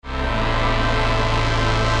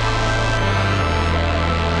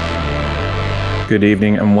Good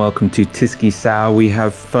evening and welcome to Tysky Sour. We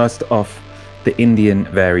have first off the Indian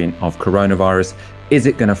variant of coronavirus. Is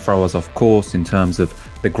it going to throw us off course in terms of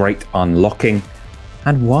the great unlocking?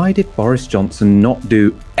 And why did Boris Johnson not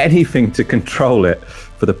do anything to control it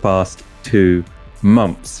for the past 2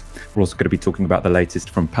 months? We're also going to be talking about the latest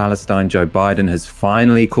from Palestine. Joe Biden has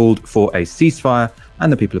finally called for a ceasefire,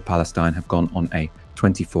 and the people of Palestine have gone on a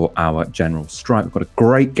 24-hour general strike. We've got a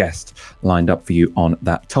great guest lined up for you on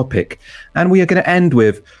that topic. And we are going to end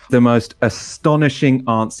with the most astonishing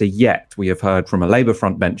answer yet we have heard from a Labour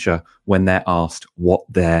frontbencher when they're asked what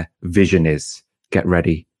their vision is. Get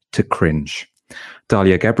ready to cringe.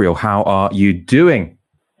 Dalia Gabriel, how are you doing?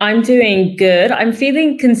 I'm doing good. I'm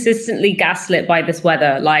feeling consistently gaslit by this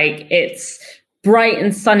weather. Like, it's bright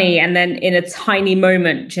and sunny, and then in a tiny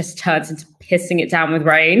moment just turns into pissing it down with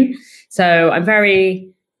rain. So I'm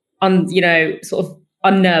very, sort of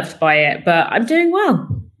unnerved by it, but I'm doing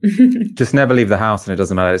well. Just never leave the house and it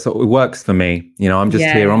doesn't matter. It works for me. I'm just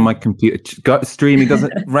here on my computer, streaming,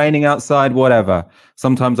 raining outside, whatever.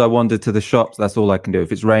 Sometimes I wander to the shops. That's all I can do.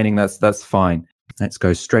 If it's raining, that's fine. Let's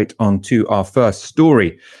go straight on to our first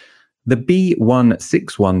story. The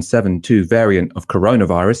B.1.617.2 variant of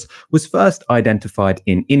coronavirus was first identified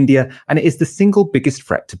in India, and it is the single biggest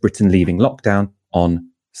threat to Britain leaving lockdown on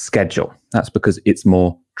schedule. That's because it's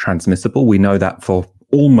more transmissible. We know that for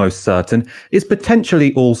almost certain. It's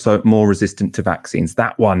potentially also more resistant to vaccines.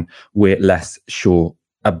 That one we're less sure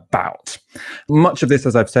about. Much of this,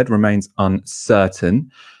 as I've said, remains uncertain.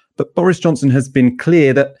 But Boris Johnson has been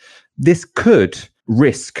clear that this could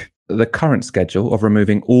risk the current schedule of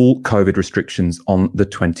removing all COVID restrictions on the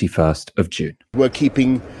 21st of June. We're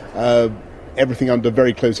keeping everything under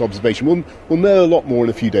very close observation. We'll know a lot more in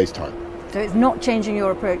a few days' time. So it's not changing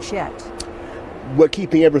your approach yet? We're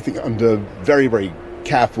keeping everything under very, very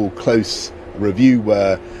careful, close review.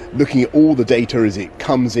 We're looking at all the data as it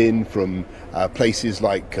comes in from places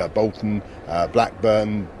like Bolton,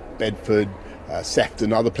 Blackburn, Bedford,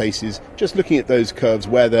 Sefton, other places, just looking at those curves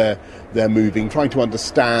where they're moving, trying to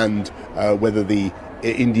understand whether the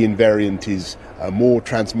Indian variant is more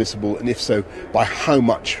transmissible, and if so, by how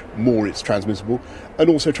much more it's transmissible, and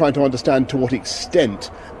also trying to understand to what extent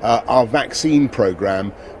our vaccine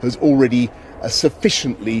program has already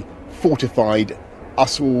sufficiently fortified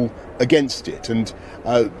us all against it. And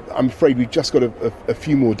I'm afraid we've just got a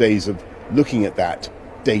few more days of looking at that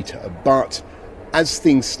data. But as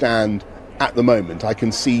things stand at the moment, I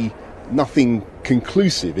can see nothing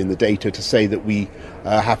conclusive in the data to say that we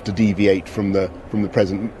have to deviate from the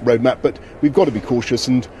present roadmap. But we've got to be cautious,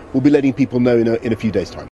 and we'll be letting people know in a few days'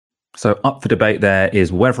 time. So up for debate there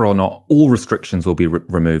is whether or not all restrictions will be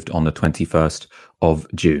removed on the 21st of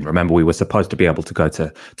June. Remember, we were supposed to be able to go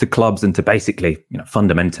to clubs and to basically,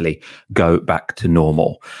 fundamentally go back to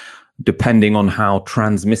normal. Depending on how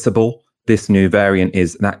transmissible this new variant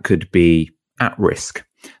is, that could be at risk.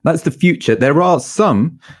 That's the future. There are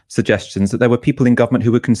some suggestions that there were people in government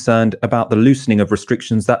who were concerned about the loosening of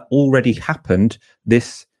restrictions that already happened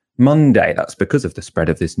this Monday. That's because of the spread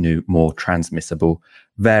of this new, more transmissible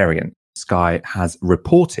variant. Sky has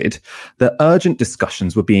reported that urgent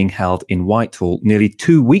discussions were being held in Whitehall nearly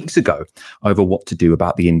 2 weeks ago over what to do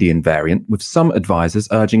about the Indian variant, with some advisors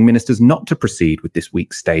urging ministers not to proceed with this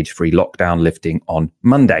week's stage-3 lockdown lifting on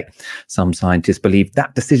Monday. Some scientists believe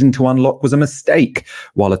that decision to unlock was a mistake,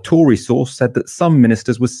 while a Tory source said that some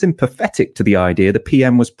ministers were sympathetic to the idea the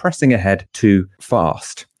PM was pressing ahead too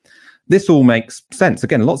fast. This all makes sense.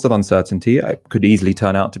 Again, lots of uncertainty. It could easily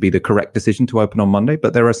turn out to be the correct decision to open on Monday,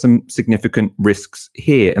 but there are some significant risks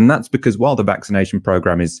here. And that's because while the vaccination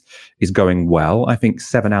program is going well, I think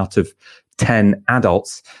 7 out of 10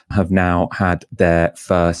 adults have now had their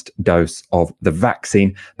first dose of the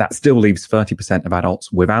vaccine. That still leaves 30% of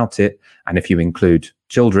adults without it. And if you include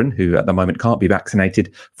children who at the moment can't be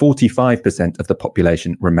vaccinated, 45% of the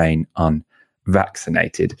population remain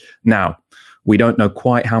unvaccinated. Now, we don't know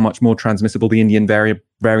quite how much more transmissible the Indian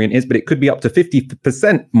variant is, but it could be up to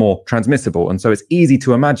 50% more transmissible. And so it's easy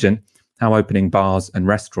to imagine how opening bars and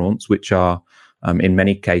restaurants, which are in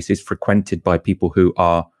many cases frequented by people who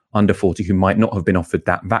are under 40 who might not have been offered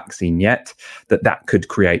that vaccine yet, that could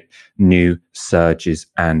create new surges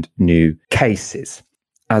and new cases.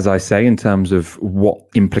 As I say, in terms of what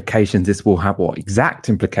implications this will have, what exact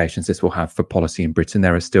implications this will have for policy in Britain,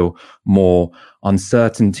 there are still more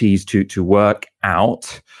uncertainties to work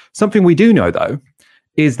out. Something we do know, though,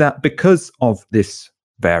 is that because of this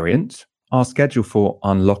variant, our schedule for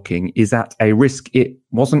unlocking is at a risk it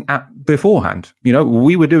wasn't at beforehand.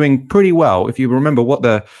 We were doing pretty well. If you remember what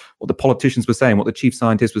the politicians were saying, what the chief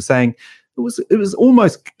scientists were saying, it was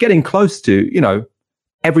almost getting close to,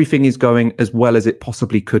 everything is going as well as it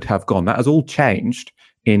possibly could have gone. That has all changed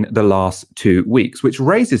in the last 2 weeks, which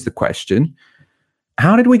raises the question,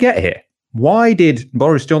 how did we get here? Why did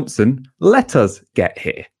Boris Johnson let us get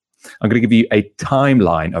here? I'm going to give you a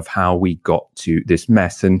timeline of how we got to this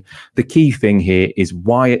mess. And the key thing here is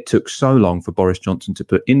why it took so long for Boris Johnson to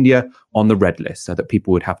put India on the red list so that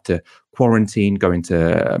people would have to quarantine, go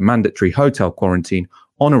into mandatory hotel quarantine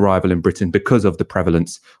on arrival in Britain because of the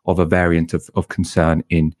prevalence of a variant of concern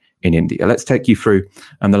in India. Let's take you through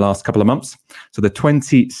the last couple of months. So the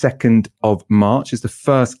 22nd of March is the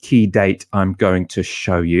first key date I'm going to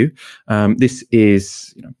show you. This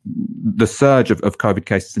is the surge of COVID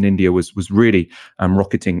cases in India was really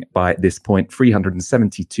rocketing by this point,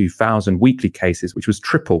 372,000 weekly cases, which was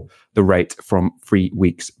triple the rate from 3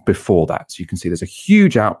 weeks before that. So you can see there's a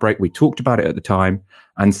huge outbreak. We talked about it at the time,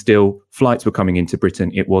 and still flights were coming into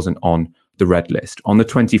Britain. It wasn't on the red list. On the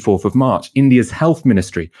 24th of March, India's health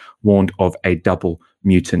ministry warned of a double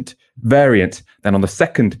mutant variant. Then on the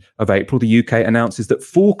 2nd of April, the UK announces that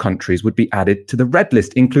 4 countries would be added to the red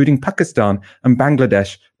list, including Pakistan and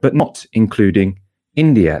Bangladesh, but not including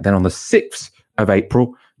India. Then on the 6th of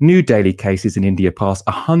April, new daily cases in India pass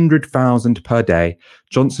 100,000 per day.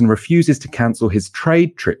 Johnson refuses to cancel his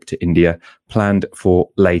trade trip to India planned for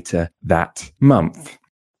later that month.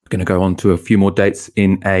 Going to go on to a few more dates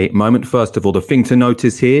in a moment. First of all, the thing to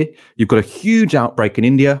notice here, you've got a huge outbreak in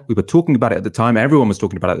India. We were talking about it at the time. Everyone was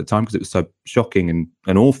talking about it at the time because it was so shocking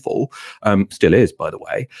and awful. Still is, by the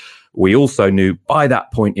way. We also knew by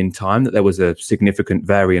that point in time that there was a significant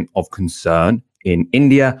variant of concern in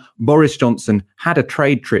India. Boris Johnson had a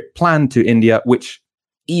trade trip planned to India, which,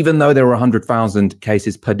 even though there were 100,000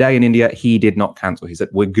 cases per day in India, he did not cancel. He said,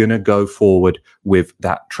 we're going to go forward with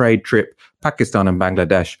that trade trip. Pakistan and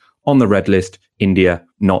Bangladesh on the red list, India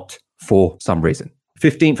not, for some reason.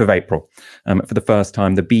 15th of April, for the first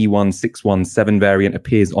time, the B1617 variant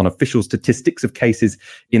appears on official statistics of cases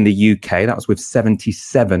in the UK. That was with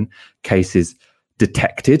 77 cases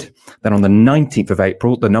detected. Then on the 19th of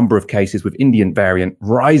April, the number of cases with Indian variant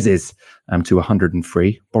rises to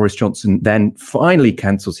 103. Boris Johnson then finally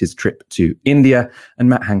cancels his trip to India, and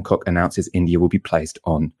Matt Hancock announces India will be placed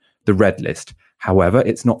on the red list. However,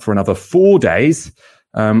 it's not for another 4 days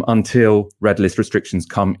until red list restrictions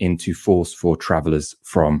come into force for travellers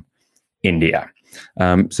from India.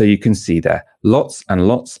 So you can see there, lots and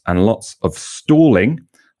lots and lots of stalling.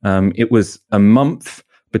 It was a month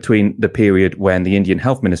between the period when the Indian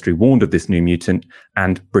Health Ministry warned of this new mutant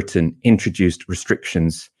and Britain introduced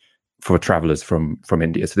restrictions for travellers from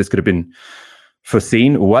India. So this could have been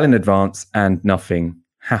foreseen well in advance, and nothing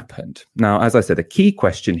happened. Now, as I said, the key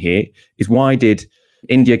question here is, why did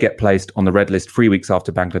India get placed on the red list 3 weeks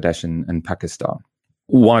after Bangladesh and Pakistan?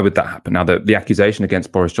 Why would that happen? Now, the accusation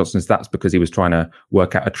against Boris Johnson is that's because he was trying to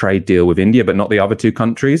work out a trade deal with India, but not the other 2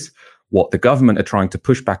 countries. What the government are trying to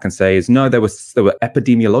push back and say is, no, there were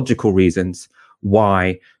epidemiological reasons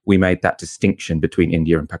why we made that distinction between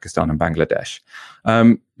India and Pakistan and Bangladesh.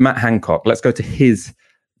 Matt Hancock, let's go to his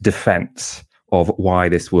defense of why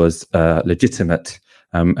this was a legitimate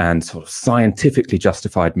and sort of scientifically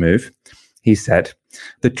justified move. He said,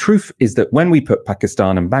 the truth is that when we put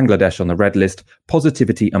Pakistan and Bangladesh on the red list,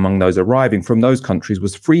 positivity among those arriving from those countries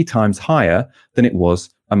was 3 times higher than it was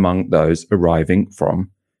among those arriving from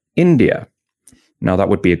India. Now, that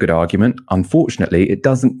would be a good argument. Unfortunately, it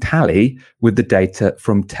doesn't tally with the data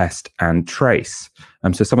from Test and Trace.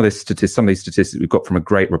 So some of these statistics we've got from a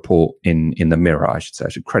great report in the Mirror, I should say. I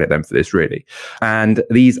should credit them for this, really. And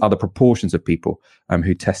these are the proportions of people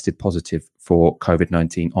who tested positive for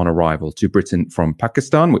COVID-19 on arrival to Britain from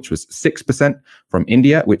Pakistan, which was 6%, from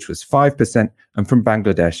India, which was 5%, and from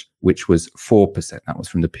Bangladesh, which was 4%. That was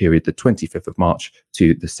from the period the 25th of March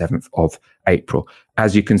to the 7th of April.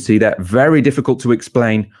 As you can see, that very difficult to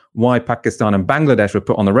explain why Pakistan and Bangladesh were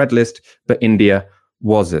put on the red list, but India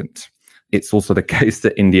wasn't. It's also the case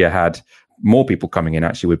that India had more people coming in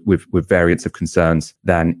actually with variants of concerns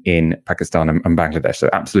than in Pakistan and Bangladesh. So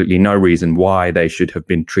absolutely no reason why they should have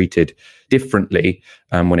been treated differently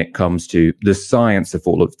when it comes to the science of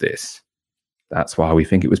all of this. That's why we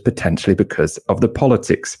think it was potentially because of the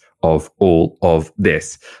politics of all of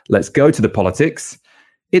this. Let's go to the politics.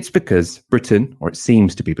 It's because Britain, or it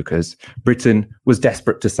seems to be because Britain was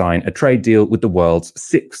desperate to sign a trade deal with the world's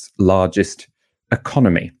 6th largest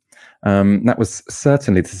economy. That was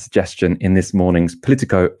certainly the suggestion in this morning's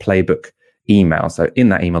Politico Playbook email. So in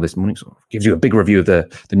that email this morning, sort of gives you a big review of the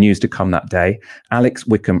news to come that day. Alex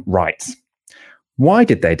Wickham writes, why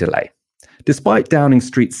did they delay? Despite Downing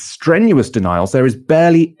Street's strenuous denials, there is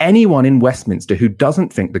barely anyone in Westminster who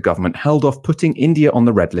doesn't think the government held off putting India on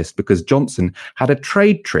the red list because Johnson had a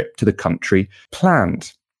trade trip to the country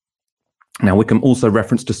planned. Now, Wickham also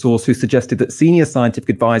referenced a source who suggested that senior scientific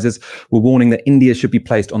advisors were warning that India should be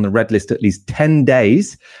placed on the red list at least 10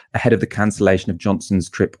 days ahead of the cancellation of Johnson's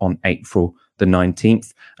trip on April the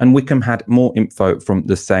 19th. And Wickham had more info from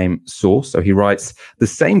the same source. So he writes, the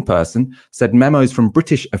same person said memos from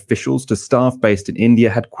British officials to staff based in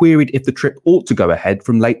India had queried if the trip ought to go ahead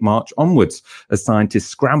from late March onwards, as scientists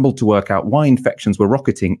scrambled to work out why infections were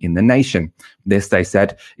rocketing in the nation. This, they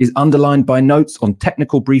said, is underlined by notes on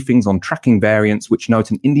technical briefings on tracking variants, which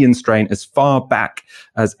note an Indian strain as far back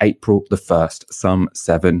as April the 1st, some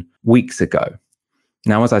 7 weeks ago.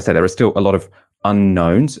 Now, as I said, there are still a lot of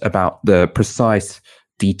unknowns about the precise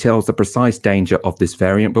details, the precise danger of this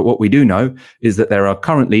variant. But what we do know is that there are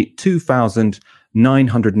currently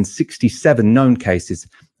 2,967 known cases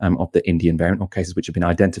of the Indian variant, or cases which have been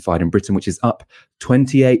identified in Britain, which is up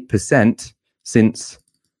 28% since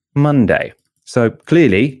Monday. So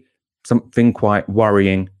clearly something quite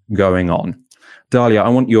worrying going on. Dalia, I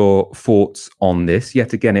want your thoughts on this.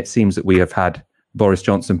 Yet again, it seems that we have had Boris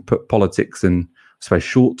Johnson put politics and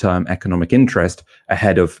short-term economic interest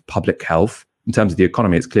ahead of public health. In terms of the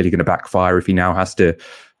economy, it's clearly going to backfire if he now has to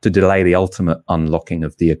delay the ultimate unlocking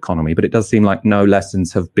of the economy. But it does seem like no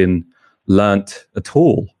lessons have been learnt at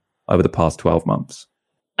all over the past 12 months.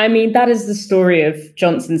 I mean, that is the story of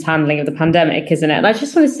Johnson's handling of the pandemic, isn't it? And I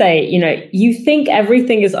just want to say, you think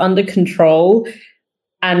everything is under control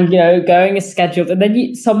and, going as scheduled. And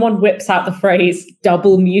then someone whips out the phrase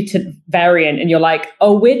double mutant variant and you're like,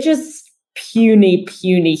 oh, we're just puny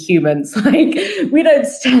humans. Like, we don't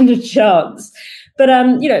stand a chance. But,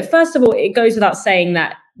 first of all, it goes without saying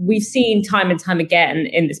that we've seen time and time again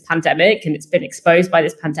in this pandemic, and it's been exposed by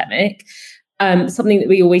this pandemic, something that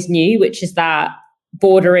we always knew, which is that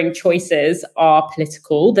bordering choices are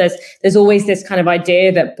political. There's always this kind of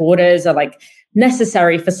idea that borders are like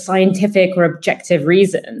necessary for scientific or objective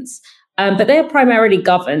reasons. But they are primarily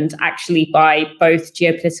governed actually by both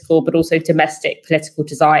geopolitical but also domestic political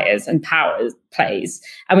desires and power plays.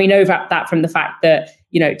 And we know that from the fact that,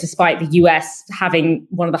 despite the US having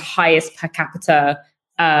one of the highest per capita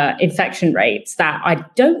infection rates, that I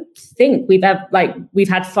don't think we've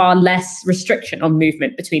had far less restriction on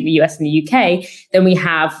movement between the US and the UK than we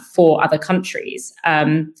have for other countries.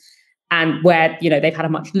 And where, they've had a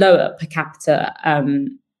much lower per capita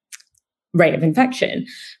rate of infection.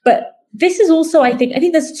 But this is also, I think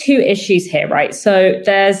there's two issues here, right? So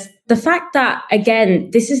there's the fact that,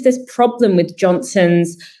 again, this is this problem with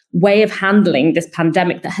Johnson's way of handling this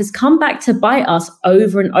pandemic that has come back to bite us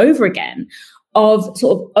over and over again, of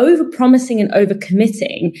sort of over-promising and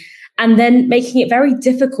over-committing, and then making it very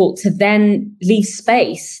difficult to then leave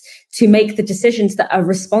space to make the decisions that are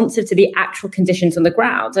responsive to the actual conditions on the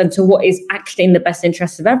ground and to what is actually in the best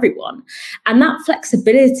interest of everyone. And that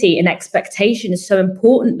flexibility and expectation is so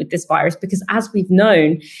important with this virus because, as we've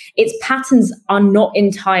known, its patterns are not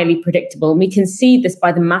entirely predictable. And we can see this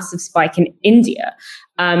by the massive spike in India.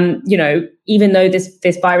 Even though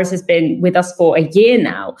this virus has been with us for a year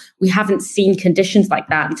now, we haven't seen conditions like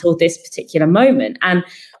that until this particular moment. And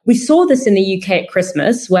we saw this in the UK at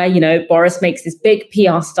Christmas, where, Boris makes this big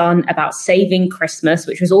PR stunt about saving Christmas,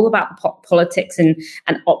 which was all about politics and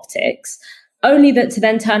optics, only that to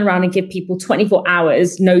then turn around and give people 24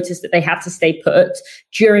 hours notice that they had to stay put,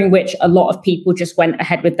 during which a lot of people just went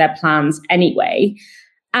ahead with their plans anyway.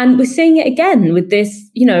 And we're seeing it again with this,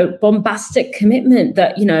 bombastic commitment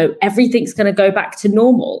that, everything's going to go back to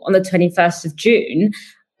normal on the 21st of June.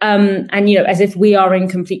 As if we are in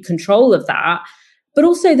complete control of that. But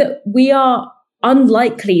also that we are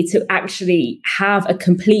unlikely to actually have a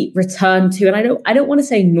complete return to, and I don't want to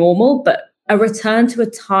say normal, but a return to a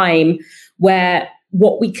time where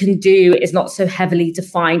what we can do is not so heavily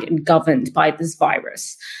defined and governed by this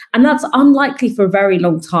virus. And that's unlikely for a very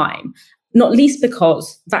long time, not least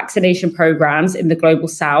because vaccination programs in the global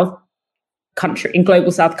south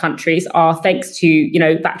countries are, thanks to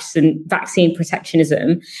vaccine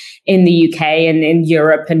protectionism in the UK and in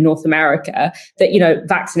Europe and North America, that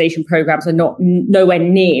vaccination programs are nowhere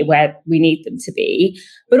near where we need them to be,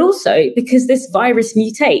 but also because this virus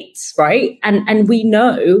mutates, right? And we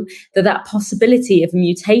know that possibility of a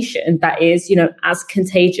mutation that is as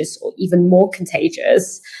contagious or even more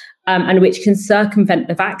contagious, and which can circumvent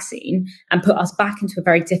the vaccine and put us back into a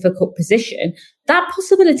very difficult position. That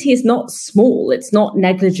possibility is not small. It's not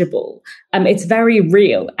negligible. It's very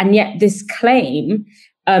real. And yet this claim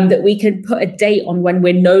that we can put a date on when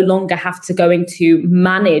we're no longer going to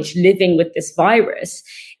manage living with this virus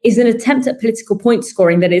is an attempt at political point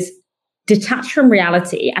scoring that is detached from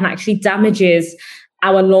reality and actually damages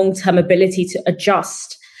our long-term ability to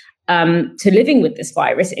adjust to living with this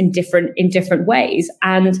virus in different ways.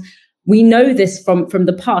 And we know this from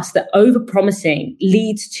the past, that overpromising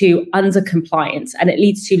leads to undercompliance and it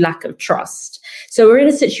leads to lack of trust. So we're in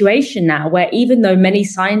a situation now where, even though many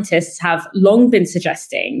scientists have long been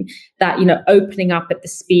suggesting that, opening up at the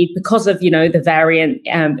speed because of, the variant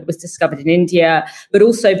that was discovered in India, but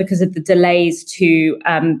also because of the delays to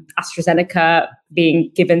AstraZeneca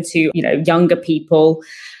being given to, younger people,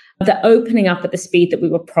 that opening up at the speed that we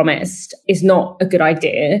were promised is not a good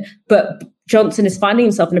idea. But Johnson is finding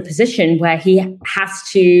himself in a position where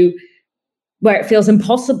where it feels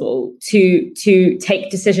impossible to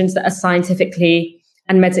take decisions that are scientifically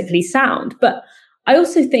and medically sound. But I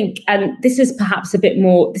also think, and this is perhaps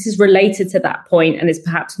this is related to that point and is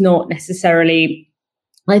perhaps not necessarily,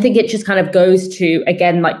 I think it just kind of goes to,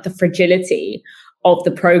 again, like the fragility of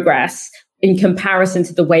the progress in comparison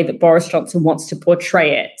to the way that Boris Johnson wants to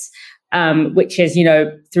portray it, which is,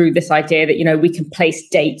 through this idea that, we can place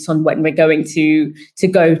dates on when we're going to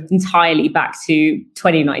go entirely back to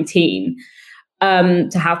 2019, to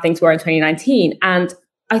how things were in 2019. And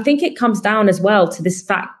I think it comes down as well to this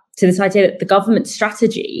idea that the government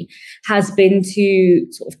strategy has been to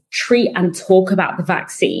sort of treat and talk about the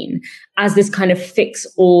vaccine as this kind of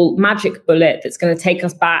fix-all magic bullet that's going to take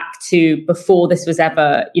us back to before this was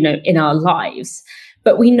ever, in our lives.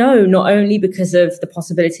 But we know, not only because of the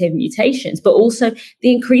possibility of mutations, but also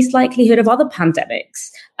the increased likelihood of other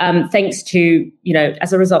pandemics, thanks to,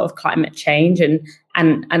 as a result of climate change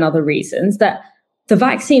and other reasons, that the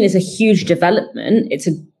vaccine is a huge development. It's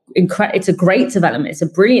a great development. It's a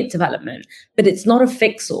brilliant development, but it's not a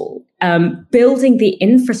fix-all. Building the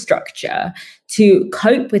infrastructure to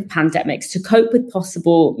cope with pandemics, to cope with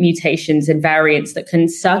possible mutations and variants that can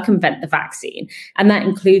circumvent the vaccine. And that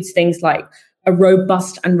includes things like a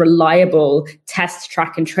robust and reliable test,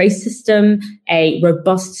 track and trace system, a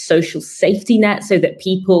robust social safety net so that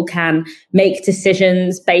people can make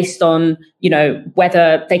decisions based on,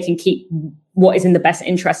 whether they can keep what is in the best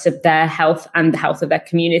interest of their health and the health of their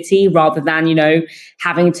community, rather than,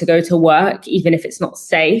 having to go to work, even if it's not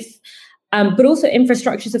safe. But also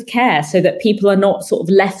infrastructures of care so that people are not sort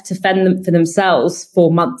of left to fend them for themselves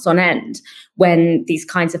for months on end when these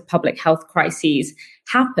kinds of public health crises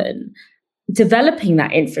happen. Developing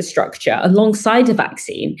that infrastructure alongside a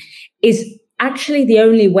vaccine is actually the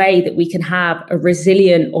only way that we can have a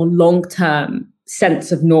resilient or long-term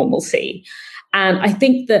sense of normalcy. And I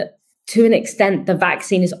think that, to an extent, the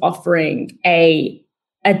vaccine is offering a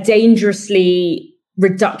dangerously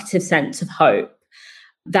reductive sense of hope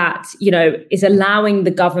that, is allowing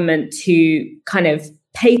the government to kind of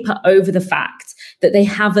paper over the fact that they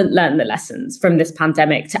haven't learned the lessons from this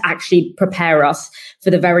pandemic to actually prepare us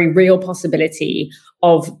for the very real possibility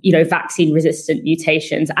of, vaccine-resistant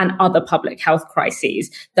mutations and other public health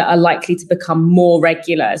crises that are likely to become more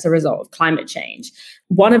regular as a result of climate change.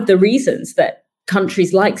 One of the reasons that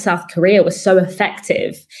countries like South Korea were so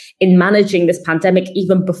effective in managing this pandemic,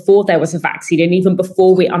 even before there was a vaccine and even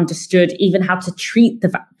before we understood even how to treat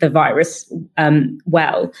the virus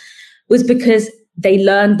well, was because they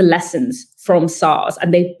learned the lessons from SARS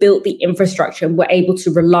and they built the infrastructure and were able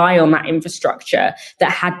to rely on that infrastructure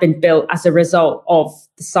that had been built as a result of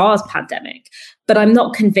the SARS pandemic. But I'm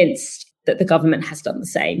not convinced that the government has done the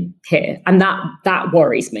same here. And that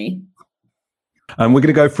worries me. We're going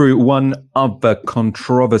to go through one other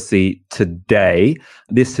controversy today.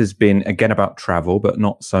 This has been, again, about travel, but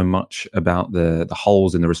not so much about the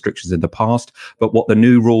holes in the restrictions in the past, but what the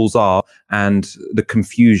new rules are and the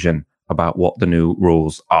confusion about what the new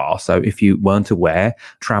rules are. So if you weren't aware,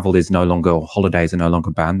 travel is no longer, or holidays are no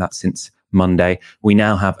longer banned. That's since Monday. We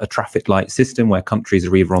now have a traffic light system where countries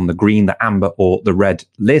are either on the green, the amber, or the red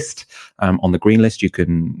list. On the green list, you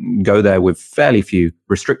can go there with fairly few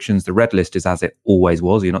restrictions. The red list is as it always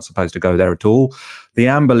was. You're not supposed to go there at all. The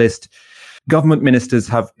amber list, government ministers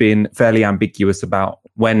have been fairly ambiguous about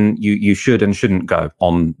when you should and shouldn't go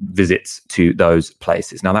on visits to those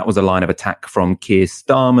places. Now, that was a line of attack from Keir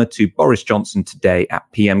Starmer to Boris Johnson today at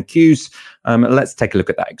PMQs. Let's take a look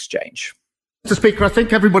at that exchange. Mr. Speaker, I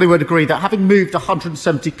think everybody would agree that having moved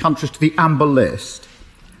 170 countries to the amber list,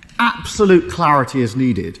 absolute clarity is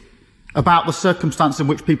needed about the circumstance in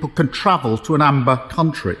which people can travel to an amber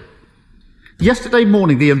country. Yesterday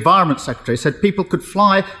morning, the Environment Secretary said people could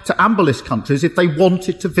fly to amber list countries if they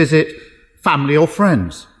wanted to visit family or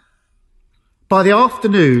friends. By the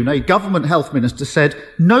afternoon, a government health minister said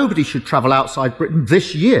nobody should travel outside Britain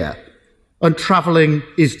this year, and travelling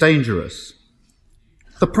is dangerous.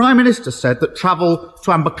 The Prime Minister said that travel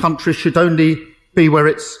to amber countries should only be where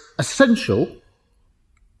it's essential.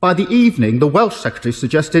 By the evening, the Welsh Secretary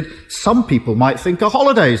suggested some people might think a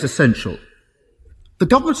holiday is essential. The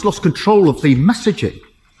government's lost control of the messaging.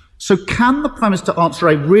 So can the Prime Minister answer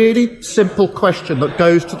a really simple question that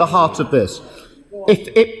goes to the heart of this?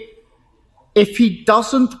 If he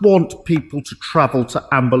doesn't want people to travel to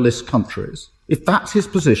amber list countries, if that's his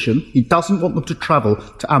position, he doesn't want them to travel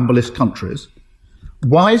to amber list countries,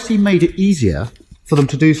 why has he made it easier for them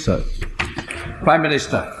to do so? Prime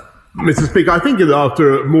Minister. Mr. Speaker, I think that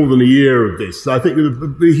after more than a year of this, I think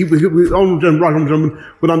the honourable gentleman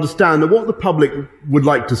would understand that what the public would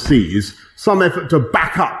like to see is some effort to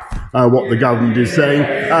back up what the government is saying,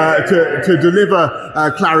 to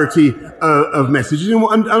deliver clarity of messages. And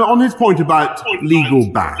on his point about legal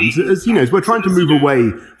bans, as he knows, we're trying to move away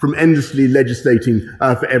from endlessly legislating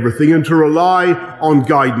for everything and to rely on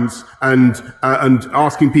guidance and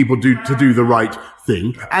asking people to do the right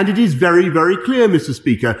thing. And it is very, very clear, Mr.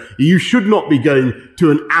 Speaker, you should not be going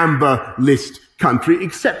to an amber list country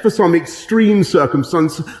except for some extreme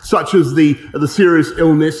circumstance, such as the serious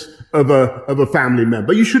illness of a family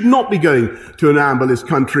member. You should not be going to an amber list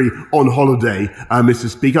country on holiday, Mr.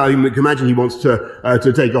 Speaker. I can imagine he wants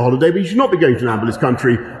to take a holiday, but you should not be going to an amber list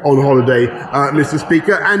country on holiday, Mr.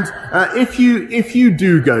 Speaker. And if you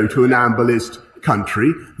do go to an amber list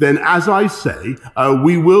country, then, as I say,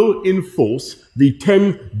 we will enforce the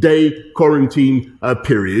 10-day quarantine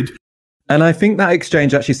period. And I think that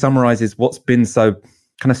exchange actually summarizes what's been so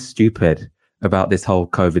kind of stupid about this whole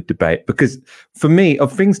COVID debate. Because for me,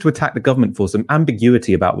 of things to attack the government for, some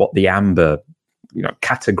ambiguity about what the amber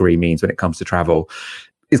category means when it comes to travel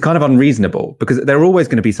is kind of unreasonable, because there are always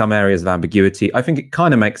going to be some areas of ambiguity. I think it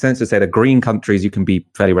kind of makes sense to say the green countries you can be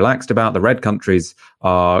fairly relaxed about, the red countries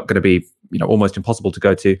are going to be almost impossible to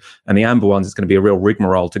go to, and the amber ones, it's going to be a real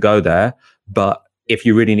rigmarole to go there. But if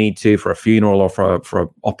you really need to, for a funeral or for an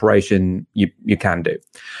operation, you can do.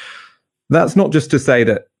 That's not just to say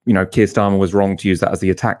that Keir Starmer was wrong to use that as the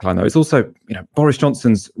attack line, though. It's also, Boris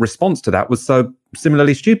Johnson's response to that was so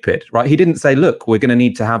similarly stupid, right? He didn't say, look, we're going to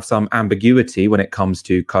need to have some ambiguity when it comes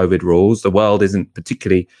to COVID rules. The world isn't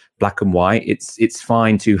particularly black and white. It's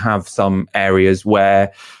fine to have some areas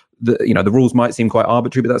where the rules might seem quite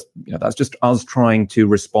arbitrary, but that's just us trying to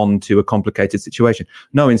respond to a complicated situation.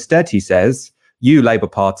 No, instead he says, you Labour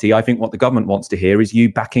Party, I think what the government wants to hear is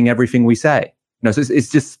you backing everything we say. So it's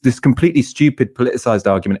just this completely stupid politicized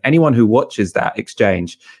argument. Anyone who watches that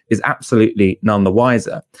exchange is absolutely none the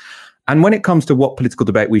wiser. And when it comes to what political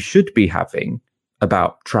debate we should be having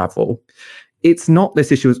about travel, it's not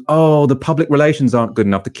this issue of, the public relations aren't good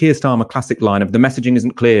enough. The Keir Starmer classic line of the messaging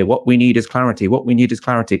isn't clear. What we need is clarity. What we need is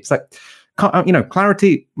clarity. It's like,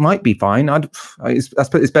 clarity might be fine.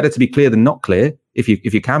 It's better to be clear than not clear if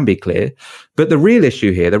you can be clear. But the real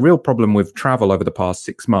issue here, the real problem with travel over the past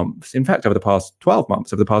 6 months, in fact, over the past 12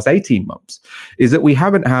 months, over the past 18 months, is that we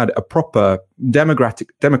haven't had a proper democratic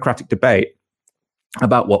debate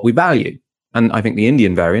about what we value. And I think the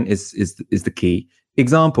Indian variant is the key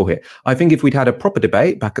example here. I think if we'd had a proper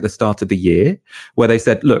debate back at the start of the year where they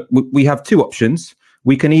said, look, we have two options.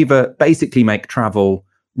 We can either basically make travel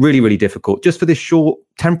really, really difficult just for this short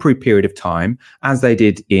temporary period of time, as they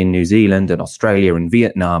did in New Zealand and Australia and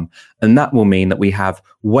Vietnam. And that will mean that we have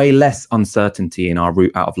way less uncertainty in our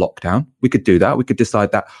route out of lockdown. We could do that. We could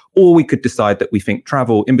decide that. Or we could decide that we think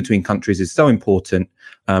travel in between countries is so important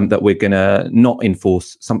that we're going to not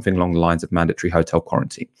enforce something along the lines of mandatory hotel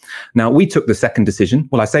quarantine. Now, we took the second decision.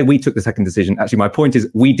 Well, I say we took the second decision. Actually, my point is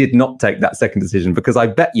we did not take that second decision, because I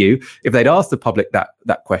bet you if they'd asked the public that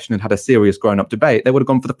question and had a serious grown-up debate, they would have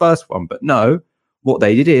gone for the first one. But no, what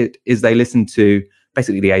they did is they listened to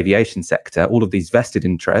basically the aviation sector, all of these vested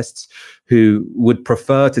interests who would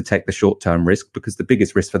prefer to take the short-term risk because the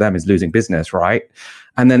biggest risk for them is losing business, right?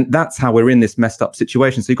 And then that's how we're in this messed up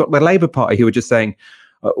situation. So you've got the Labour Party who are just saying,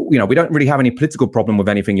 we don't really have any political problem with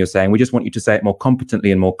anything you're saying. We just want you to say it more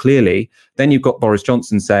competently and more clearly. Then you've got Boris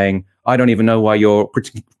Johnson saying, I don't even know why you're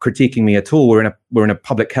critiquing me at all. We're in a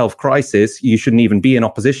public health crisis. You shouldn't even be in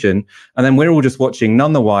opposition. And then we're all just watching,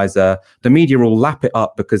 none the wiser. The media will lap it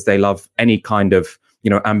up because they love any kind of,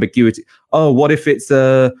 ambiguity. Oh, what if it's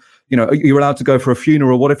you're allowed to go for a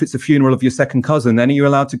funeral? What if it's a funeral of your second cousin? Then are you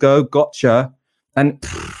allowed to go? Gotcha. And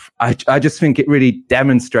I just think it really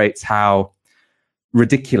demonstrates how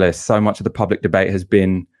ridiculous so much of the public debate has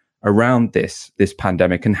been around this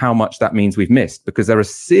pandemic, and how much that means we've missed, because there are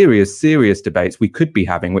serious debates we could be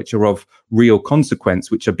having which are of real consequence,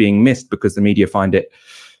 which are being missed because the media find it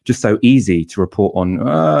just so easy to report on.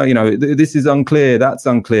 This is unclear, that's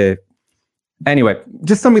unclear. Anyway,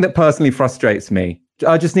 just something that personally frustrates me,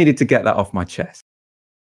 I just needed to get that off my chest.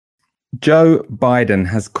 Joe Biden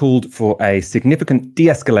has called for a significant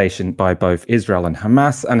de-escalation by both Israel and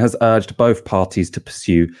Hamas and has urged both parties to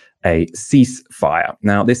pursue a ceasefire.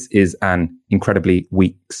 Now, this is an incredibly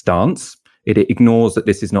weak stance. It ignores that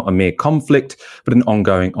this is not a mere conflict, but an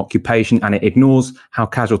ongoing occupation, and it ignores how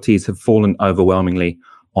casualties have fallen overwhelmingly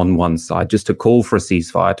on one side. Just to call for a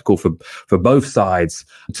ceasefire, to call for both sides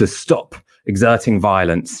to stop exerting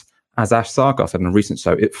violence, as Ash Sarkar said in a recent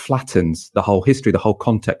show, it flattens the whole history, the whole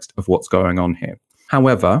context of what's going on here.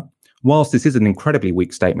 However, whilst this is an incredibly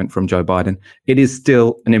weak statement from Joe Biden, it is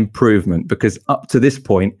still an improvement, because up to this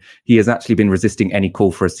point, he has actually been resisting any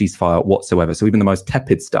call for a ceasefire whatsoever. So even the most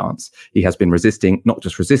tepid stance, he has been resisting, not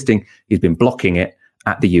just resisting, he's been blocking it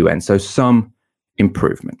at the UN. So some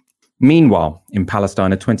improvement. Meanwhile, in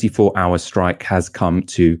Palestine, a 24-hour strike has come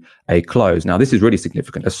to a close. Now, this is really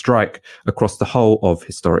significant. A strike across the whole of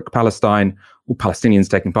historic Palestine, all Palestinians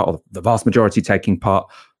taking part, or the vast majority taking part,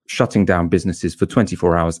 shutting down businesses for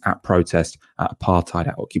 24 hours at protest, at apartheid,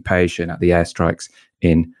 at occupation, at the airstrikes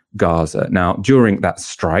in Gaza. Now, during that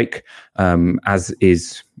strike, as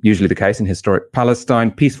is usually the case in historic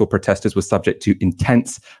Palestine, peaceful protesters were subject to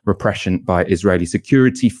intense repression by Israeli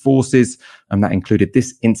security forces, and that included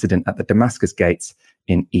this incident at the Damascus gates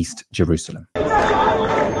in East Jerusalem.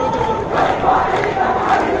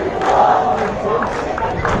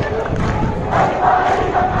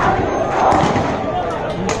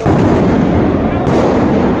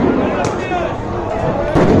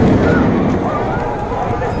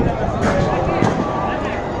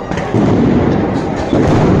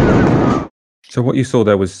 So what you saw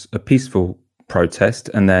there was a peaceful protest,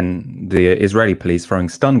 and then the Israeli police throwing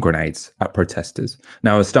stun grenades at protesters.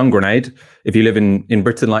 Now, a stun grenade, if you live in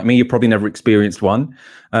Britain like me, you probably never experienced one.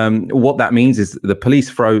 What that means is the police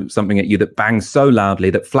throw something at you that bangs so loudly,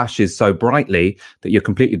 that flashes so brightly, that you're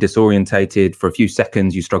completely disorientated. For a few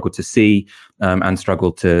seconds, you struggle to see and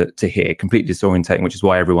struggle to hear. Completely disorientating, which is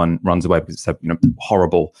why everyone runs away, because it's so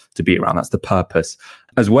horrible to be around. That's the purpose.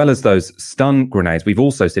 As well as those stun grenades, we've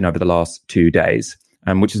also seen over the last 2 days,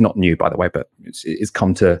 which is not new, by the way, but it's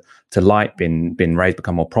come to light, been raised,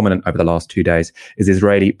 become more prominent over the last 2 days, is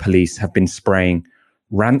Israeli police have been spraying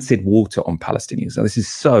rancid water on Palestinians. Now, this is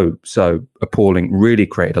so appalling, really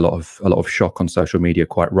created a lot of shock on social media,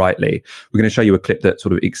 quite rightly. We're going to show you a clip that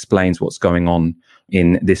sort of explains what's going on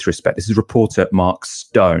in this respect. This is reporter Mark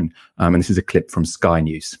Stone, and this is a clip from Sky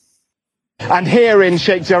News. And here in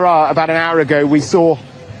Sheikh Jarrah, about an hour ago, we saw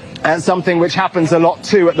something which happens a lot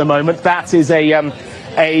too at the moment. That is a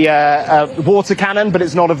water cannon, but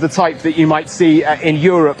it's not of the type that you might see in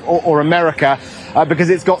Europe or America, because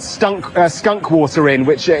it's got skunk water in,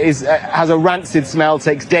 which has a rancid smell,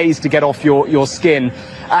 takes days to get off your skin.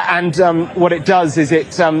 And what it does is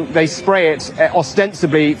they spray it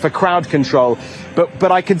ostensibly for crowd control.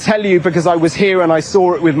 But I can tell you, because I was here and I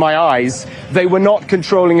saw it with my eyes, they were not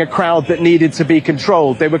controlling a crowd that needed to be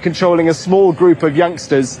controlled. They were controlling a small group of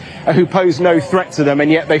youngsters who posed no threat to them,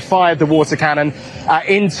 and yet they fired the water cannon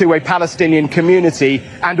into a Palestinian community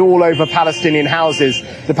and all over Palestinian houses.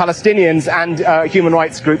 The Palestinians and human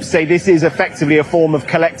rights groups say this is effectively a form of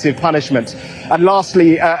collective punishment. And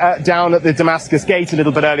lastly, down at the Damascus gate a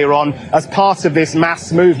little bit earlier on, as part of this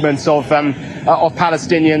mass movement of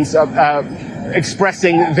Palestinians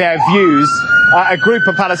expressing their views, a group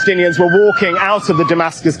of Palestinians were walking out of the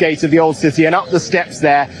Damascus gate of the old city and up the steps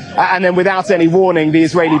there, and then without any warning, the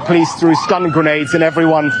Israeli police threw stun grenades and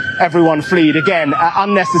everyone fled. Again,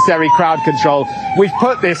 unnecessary crowd control. We've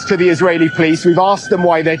put this to the Israeli police. We've asked them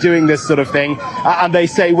why they're doing this sort of thing, and they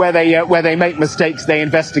say where they make mistakes, they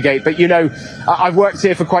investigate. But I've worked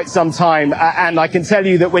here for quite some time, and I can tell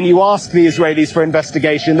you that when you ask the Israelis for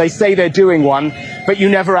investigation, they say they're doing one, but you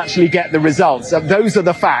never actually get the results. Those are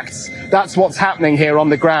the facts. That's what's happening here on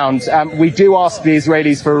the ground. We do ask the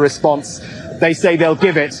Israelis for a response. They say they'll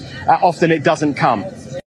give it. Often it doesn't come.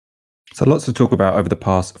 So lots to talk about over the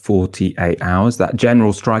past 48 hours. That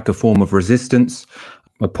general strike, a form of resistance,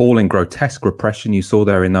 appalling, grotesque repression you saw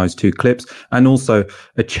there in those two clips, and also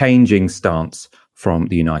a changing stance from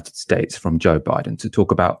the United States, from Joe Biden. To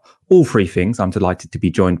talk about all three things, I'm delighted to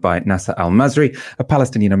be joined by Nasser Al-Masri, a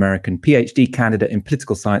Palestinian-American PhD candidate in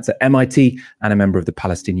political science at MIT and a member of the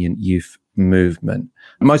Palestinian Youth Movement.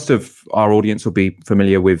 Most of our audience will be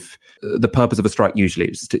familiar with the purpose of a strike. Usually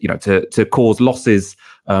it's to cause losses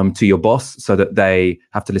to your boss so that they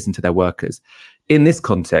have to listen to their workers. In this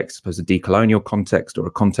context, I suppose a decolonial context, or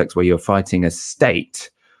a context where you're fighting a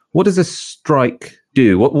state, what does a strike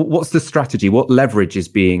do? What's the strategy? What leverage is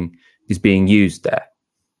being used there?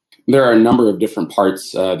 There are a number of different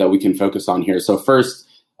parts that we can focus on here. So first,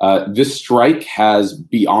 This strike has,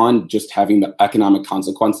 beyond just having the economic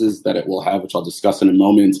consequences that it will have, which I'll discuss in a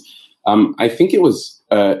moment, I think it was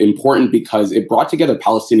important because it brought together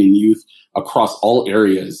Palestinian youth across all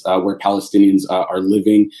areas where Palestinians are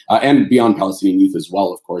living, and beyond Palestinian youth as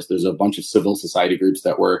well, of course. There's a bunch of civil society groups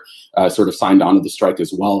that were sort of signed on to the strike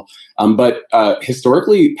as well. But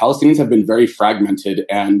historically, Palestinians have been very fragmented,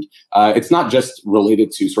 and it's not just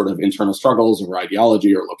related to sort of internal struggles or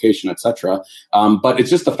ideology or location, etc. But it's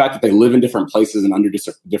just the fact that they live in different places and under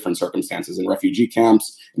different circumstances, in refugee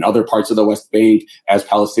camps, in other parts of the West Bank, as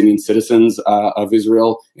Palestinian citizens of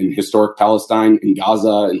Israel, in historic Palestine, in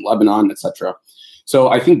Gaza, in Lebanon, etc. So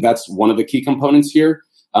I think that's one of the key components here.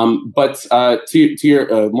 But to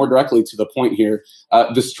your more directly to the point here,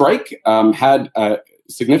 the strike had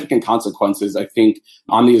significant consequences, I think,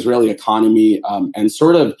 on the Israeli economy, and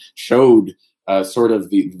sort of showed sort of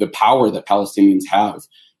the power that Palestinians have.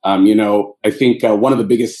 I think one of the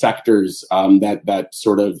biggest sectors that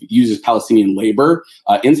sort of uses Palestinian labor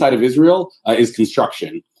inside of Israel is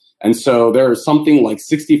construction. And so there are something like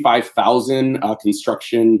 65,000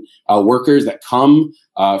 construction workers that come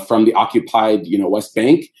from the occupied, West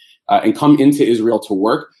Bank and come into Israel to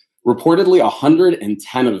work. Reportedly,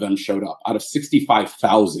 110 of them showed up out of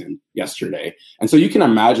 65,000 yesterday. And so you can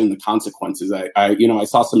imagine the consequences. I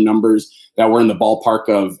saw some numbers that were in the ballpark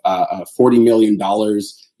of $40 million,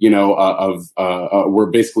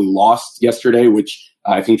 were basically lost yesterday, which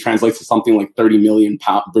I think translates to something like 30 million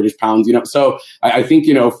British pounds. So I think,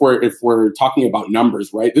 if we're talking about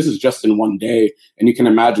numbers, right, this is just in one day, and you can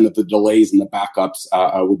imagine that the delays and the backups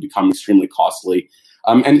would become extremely costly.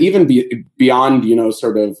 And even beyond,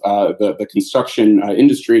 sort of the construction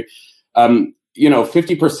industry,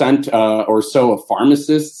 50% or so of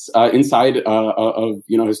pharmacists inside of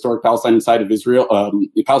historic Palestine, inside of Israel,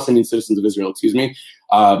 Palestinian citizens of Israel,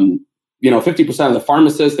 50% of the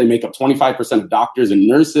pharmacists, they make up 25% of doctors and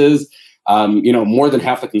nurses, more than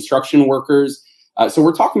half the construction workers. So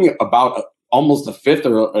we're talking about almost a fifth,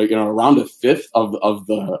 or around a fifth of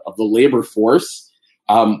the labor force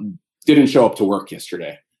didn't show up to work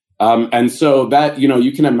yesterday. And so that,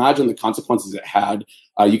 you can imagine the consequences it had.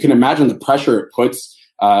 You can imagine the pressure it puts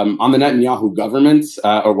on the Netanyahu government,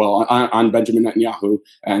 on Benjamin Netanyahu,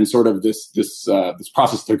 and sort of this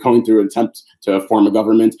process they're going through, attempt to form a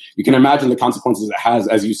government. You can imagine the consequences it has,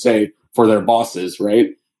 as you say, for their bosses, right?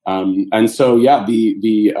 And so,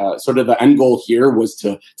 the sort of the end goal here was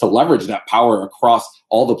to leverage that power across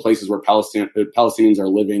all the places where Palestinians are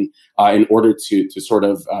living in order to sort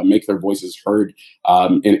of make their voices heard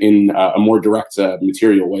in a more direct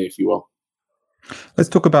material way, if you will. Let's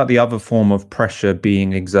talk about the other form of pressure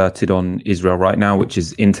being exerted on Israel right now, which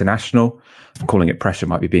is international. Calling it pressure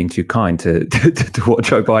might be being too kind to what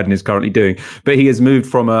Joe Biden is currently doing. But he has moved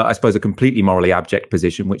from, a completely morally abject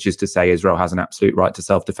position, which is to say Israel has an absolute right to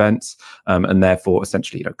self-defense, and therefore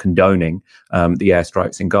essentially condoning the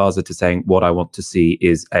airstrikes in Gaza, to saying what I want to see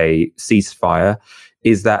is a ceasefire.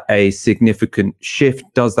 Is that a significant shift?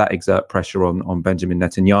 Does that exert pressure on Benjamin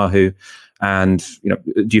Netanyahu? And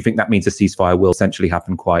do you think that means a ceasefire will essentially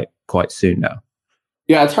happen quite soon now?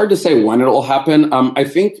 Yeah, it's hard to say when it'll happen. I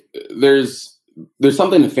think there's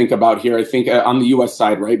something to think about here. I think on the U.S.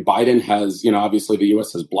 side, right, Biden has, obviously the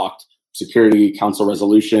U.S. has blocked Security Council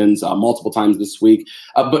resolutions multiple times this week.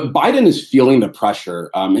 But Biden is feeling the pressure,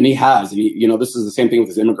 and he has. And this is the same thing with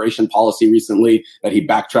his immigration policy recently that he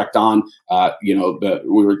backtracked on.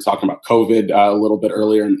 We were talking about COVID a little bit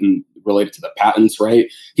earlier, and related to the patents,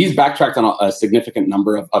 right? He's backtracked on a significant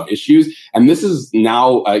number of issues. And this is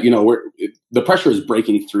now, the pressure is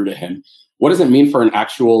breaking through to him. What does it mean for an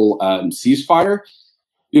actual ceasefire?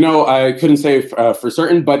 I couldn't say for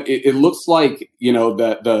certain, but it looks like,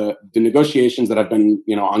 the negotiations that have been,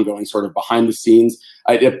 ongoing sort of behind the scenes,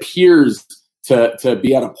 it appears to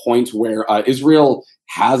be at a point where Israel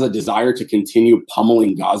has a desire to continue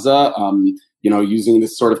pummeling Gaza, using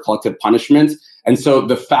this sort of collective punishment. And so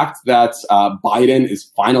the fact that Biden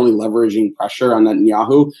is finally leveraging pressure on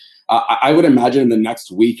Netanyahu, I would imagine in the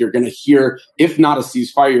next week, you're going to hear, if not a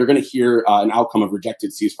ceasefire, you're going to hear an outcome of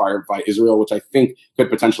rejected ceasefire by Israel, which I think could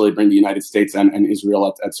potentially bring the United States and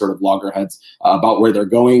Israel at sort of loggerheads about where they're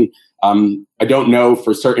going. I don't know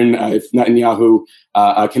for certain if Netanyahu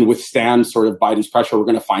can withstand sort of Biden's pressure. We're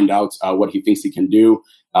going to find out what he thinks he can do.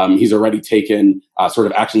 He's already taken sort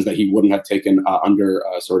of actions that he wouldn't have taken under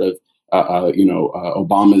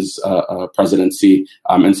Obama's presidency,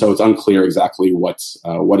 and so it's unclear exactly what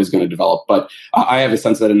is going to develop. But I have a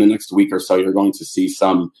sense that in the next week or so, you're going to see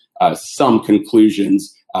some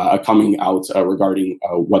conclusions coming out regarding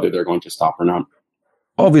whether they're going to stop or not.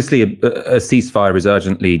 Obviously, a ceasefire is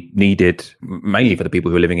urgently needed, mainly for the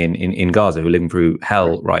people who are living in Gaza, who are living through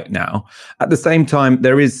hell right now. At the same time,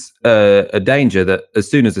 there is a danger that as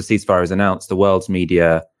soon as a ceasefire is announced, the world's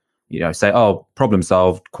media, say, "Oh, problem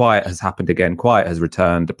solved. Quiet has happened again. Quiet has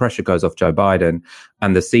returned." The pressure goes off Joe Biden,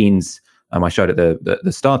 and the scenes I showed at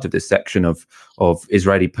the start of this section of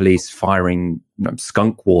Israeli police firing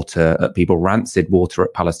skunk water at people, rancid water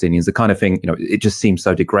at Palestinians, the kind of thing, it just seems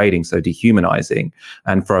so degrading, so dehumanizing,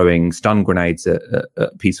 and throwing stun grenades at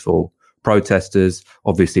peaceful protesters,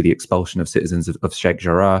 obviously the expulsion of citizens of Sheikh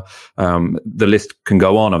Jarrah. The list can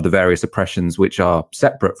go on of the various oppressions which are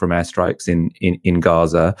separate from airstrikes in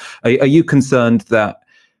Gaza. Are you concerned that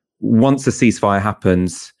once a ceasefire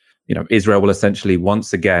happens, Israel will essentially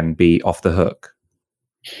once again be off the hook?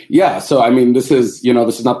 Yeah. So, I mean, this is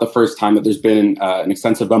not the first time that there's been an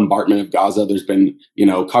extensive bombardment of Gaza. There's been,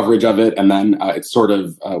 coverage of it. And then it sort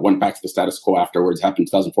of went back to the status quo afterwards. It happened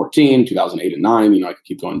in 2014, 2008 and 2009. I could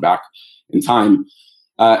keep going back in time.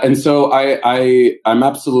 And so I'm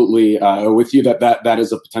absolutely with you that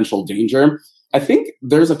is a potential danger. I think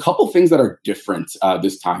there's a couple things that are different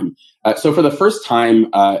this time. So for the first time,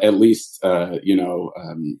 at least,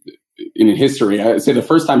 in history, I'd say the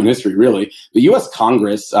first time in history, really, the U.S.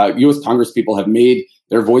 Congress people have made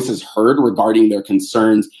their voices heard regarding their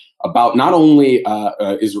concerns about not only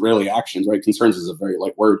Israeli actions, right? Concerns is a very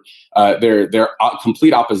light word. Their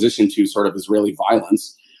complete opposition to sort of Israeli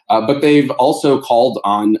violence. But they've also called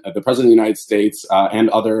on the President of the United States and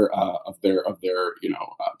other of their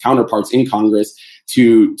counterparts in Congress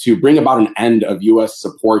to bring about an end of U.S.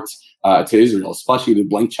 support to Israel, especially the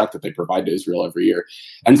blank check that they provide to Israel every year.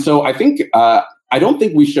 And so I think I don't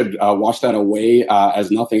think we should wash that away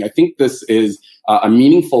as nothing. I think this is a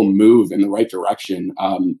meaningful move in the right direction.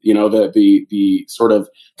 The sort of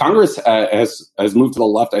Congress has moved to the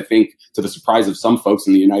left, I think, to the surprise of some folks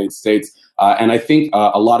in the United States. And I think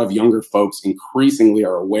a lot of younger folks increasingly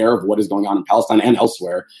are aware of what is going on in Palestine and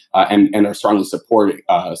elsewhere, and are strongly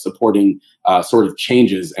supporting sort of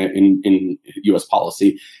changes in U.S.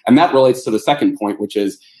 policy. And that relates to the second point, which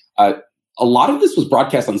is a lot of this was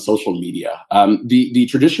broadcast on social media. The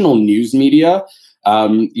traditional news media,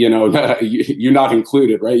 you're not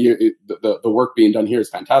included, right? The work being done here is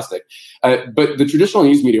fantastic. But the traditional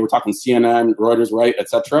news media, we're talking CNN, Reuters, right, et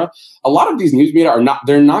cetera. A lot of these news media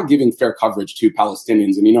they're not giving fair coverage to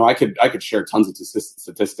Palestinians. And, I could share tons of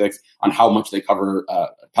statistics on how much they cover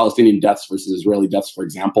Palestinian deaths versus Israeli deaths, for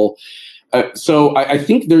example. So I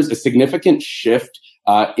think there's a significant shift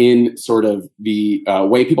in sort of the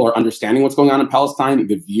way people are understanding what's going on in Palestine,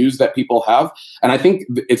 the views that people have. And I think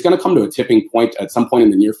it's going to come to a tipping point at some point in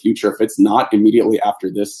the near future. If it's not immediately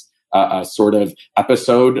after this sort of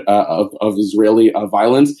episode of Israeli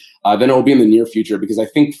violence, then it will be in the near future, because I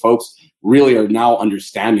think folks really are now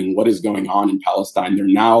understanding what is going on in Palestine. They're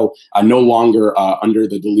now no longer under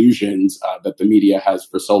the delusions that the media has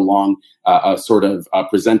for so long sort of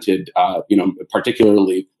presented,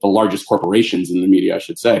 particularly the largest corporations in the media, I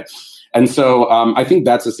should say. And so I think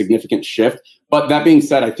that's a significant shift. But that being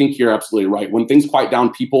said, I think you're absolutely right. When things quiet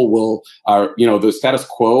down, people will, the status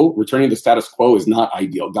quo, returning to the status quo is not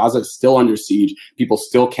ideal. Gaza is still under siege. People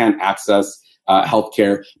still can't access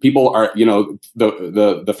healthcare. People are,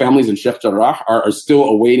 the families in Sheikh Jarrah are still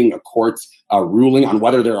awaiting a court ruling on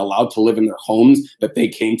whether they're allowed to live in their homes that they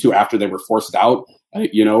came to after they were forced out,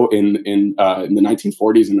 in the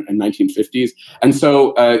 1940s and 1950s. And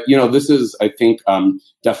so, this is, I think,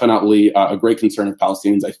 definitely a great concern of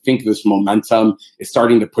Palestinians. I think this momentum is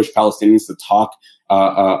starting to push Palestinians to talk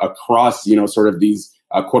across, sort of these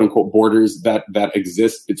quote unquote borders that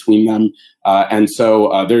exist between them. And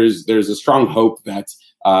so there's a strong hope that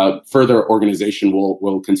further organization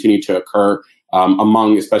will continue to occur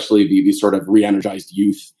among especially the sort of re-energized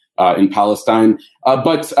youth in Palestine.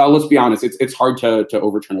 But let's be honest, it's hard to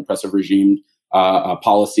overturn oppressive regime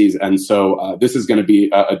policies. And so this is going to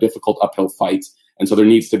be a difficult uphill fight. And so there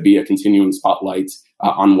needs to be a continuing spotlight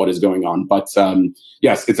on what is going on. But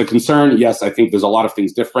yes, it's a concern. Yes, I think there's a lot of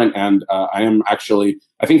things different. And I am actually,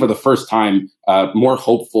 I think for the first time, more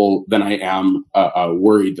hopeful than I am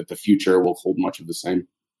worried that the future will hold much of the same.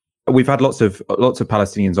 We've had lots of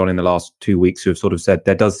Palestinians on in the last 2 weeks who have sort of said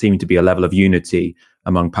there does seem to be a level of unity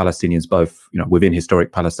among Palestinians, both within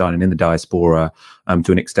historic Palestine and in the diaspora,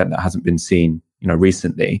 to an extent that hasn't been seen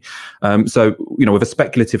recently. So with a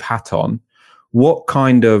speculative hat on, what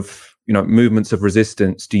kind of movements of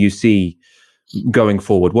resistance do you see going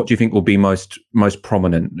forward? What do you think will be most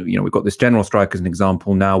prominent? We've got this general strike as an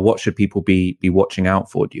example now. What should people be watching out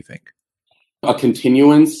for, do you think? a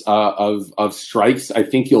continuance of strikes. I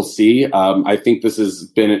think you'll see. I think this has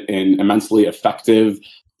been an immensely effective.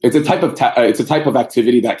 It's a type of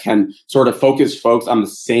activity that can sort of focus folks on the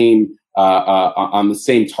same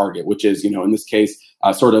target, which is, in this case,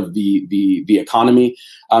 sort of the economy.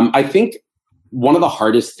 I think one of the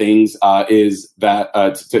hardest things is that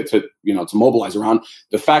to mobilize around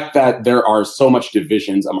the fact that there are so much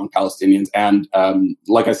divisions among Palestinians, and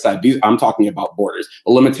like I said, I'm talking about borders,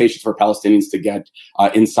 the limitations for Palestinians to get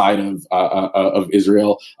inside of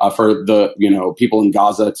Israel, for the people in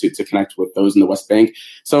Gaza to connect with those in the West Bank.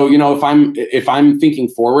 So if I'm thinking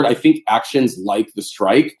forward, I think actions like the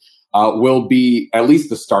strike will be at least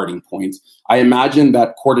the starting point. I imagine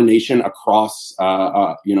that coordination across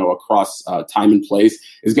time and place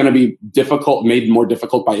is going to be made more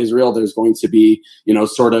difficult by Israel. There's going to be,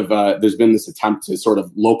 there's been this attempt to sort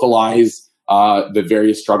of localize the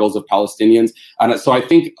various struggles of Palestinians. And so I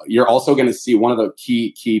think you're also going to see one of the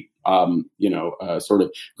key sort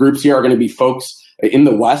of groups here are going to be folks in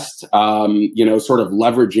the West, sort of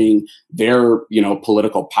leveraging their,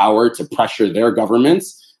 political power to pressure their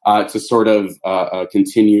governments to sort of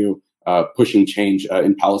continue pushing change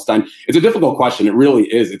in Palestine. It's a difficult question. It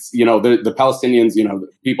really is. It's, the Palestinians, the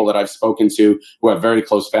people that I've spoken to who have very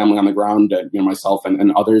close family on the ground, myself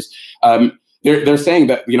and others, they're saying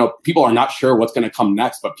that, people are not sure what's going to come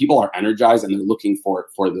next, but people are energized and they're looking for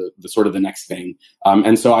the sort of the next thing.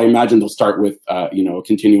 And so I imagine they'll start with, a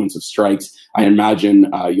continuance of strikes. I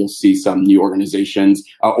imagine you'll see some new organizations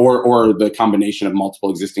or the combination of multiple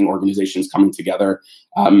existing organizations coming together.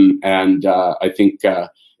 I think,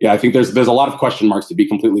 I think there's a lot of question marks, to be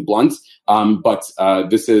completely blunt. But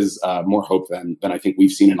this is more hope than I think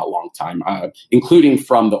we've seen in a long time, including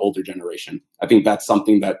from the older generation. I think that's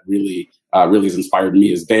something that really has inspired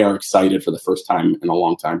me, is they are excited for the first time in a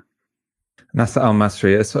long time. Nasser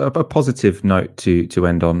Al-Masri, it's a positive note to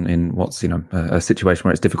end on in what's a situation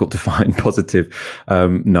where it's difficult to find positive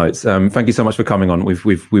notes. Thank you so much for coming on.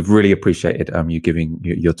 We've really appreciated you giving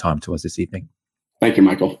your time to us this evening. Thank you,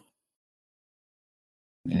 Michael.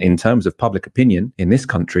 In terms of public opinion in this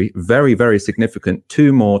country, very, very significant.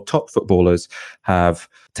 2 more top footballers have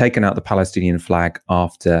taken out the Palestinian flag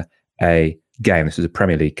after a game. This was a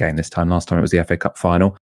Premier League game this time. Last time it was the FA Cup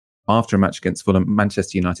final. After a match against Fulham,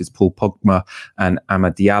 Manchester United's Paul Pogba and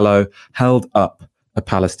Amad Diallo held up a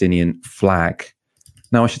Palestinian flag.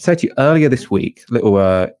 Now, I should say to you, earlier this week,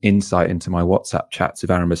 little insight into my WhatsApp chats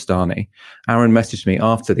with Aaron Bastani. Aaron messaged me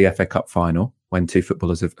after the FA Cup final, when 2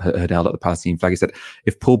 footballers had held up the Palestinian flag. He said,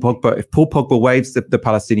 if Paul Pogba waves the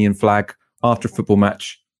Palestinian flag after a football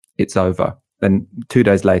match, it's over. Then 2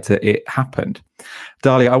 days later, it happened.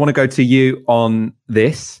 Dalia, I want to go to you on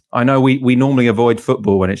this. I know we normally avoid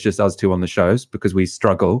football when it's just us 2 on the shows because we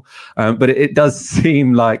struggle. But it does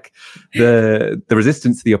seem like the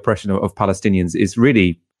resistance to the oppression of Palestinians is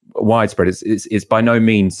really widespread. It's by no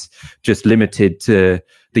means just limited to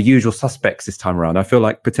the usual suspects this time around. I feel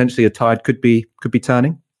like potentially a tide could be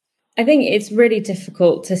turning. I think it's really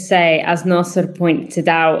difficult to say, as Nasser pointed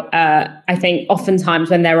out. I think oftentimes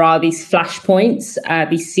when there are these flashpoints,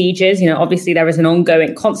 these sieges, obviously there is an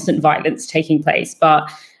ongoing constant violence taking place, but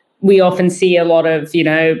we often see a lot of,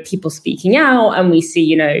 people speaking out, and we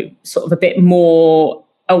see, sort of a bit more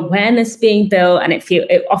awareness being built, and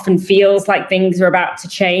it often feels like things are about to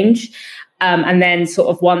change. And then sort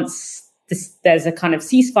of once there's a kind of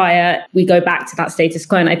ceasefire, we go back to that status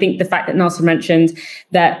quo. And I think the fact that Nasser mentioned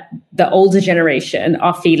that the older generation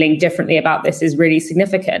are feeling differently about this is really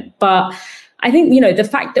significant. But I think, the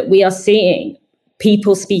fact that we are seeing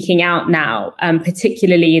people speaking out now,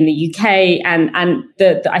 particularly in the UK, and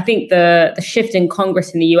I think the shift in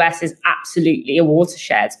Congress in the US is absolutely a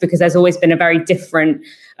watershed, because there's always been a very different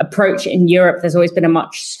approach in Europe. There's always been a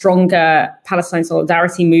much stronger Palestine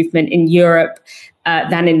solidarity movement in Europe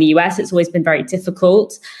than in the US. It's always been very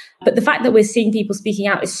difficult. But the fact that we're seeing people speaking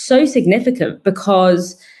out is so significant,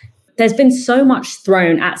 because there's been so much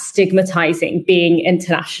thrown at stigmatizing being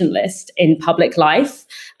internationalist in public life,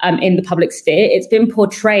 in the public sphere. It's been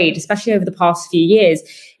portrayed, especially over the past few years,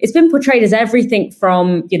 it's been portrayed as everything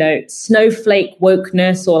from, snowflake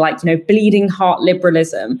wokeness or bleeding heart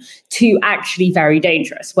liberalism to actually very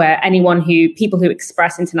dangerous, where people who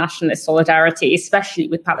express internationalist solidarity, especially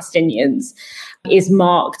with Palestinians, is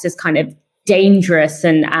marked as kind of dangerous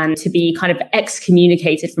and to be kind of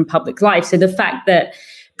excommunicated from public life. So the fact that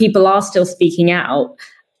people are still speaking out,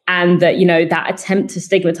 and that, that attempt to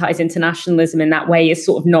stigmatize internationalism in that way is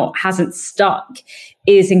sort of hasn't stuck,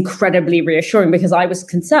 is incredibly reassuring, because I was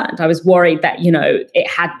concerned. I was worried that, it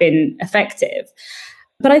had been effective.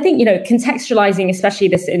 But I think, contextualizing, especially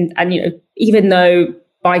this, even though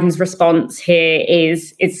Biden's response here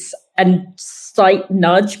is it's a slight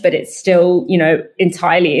nudge, but it's still,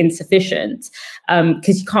 entirely insufficient,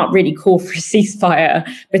 because you can't really call for a ceasefire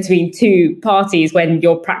between two parties when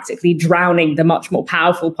you're practically drowning the much more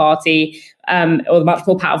powerful party, or the much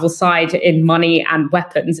more powerful side in money and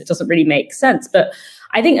weapons. It doesn't really make sense. But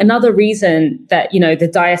I think another reason that,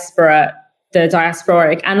 the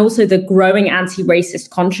diasporic and also the growing anti-racist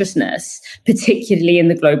consciousness, particularly in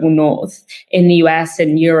the global north, in the US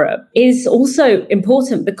and Europe, is also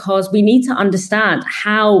important because we need to understand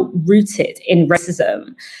how rooted in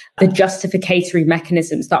racism the justificatory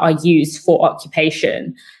mechanisms that are used for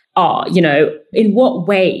occupation are. In what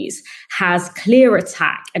ways has clear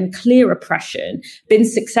attack and clear oppression been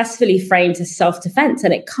successfully framed as self-defense?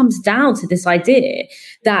 And it comes down to this idea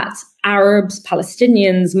that Arabs,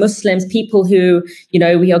 Palestinians, Muslims, people who,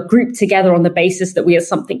 we are grouped together on the basis that we are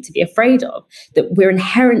something to be afraid of, that we're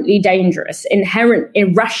inherently dangerous,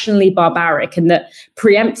 irrationally barbaric, and that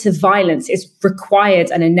preemptive violence is required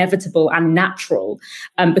and inevitable and natural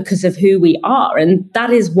because of who we are. And that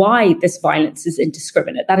is why this violence is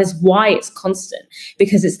indiscriminate. That is why it's constant,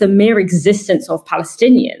 because it's the mere existence of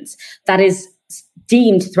Palestinians that is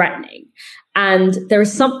deemed threatening. And there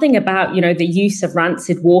is something about, the use of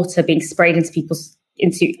rancid water being sprayed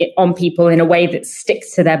on people in a way that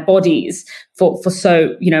sticks to their bodies for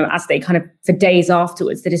as they kind of for days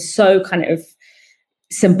afterwards, that is so kind of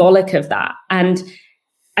symbolic of that. And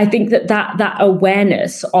I think that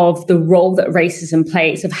awareness of the role that racism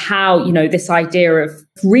plays, of how, this idea of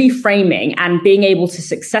reframing and being able to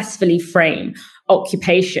successfully frame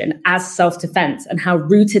occupation as self-defense, and how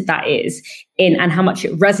rooted that is in, and how much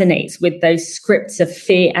it resonates with those scripts of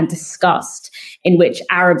fear and disgust in which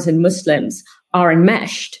Arabs and Muslims are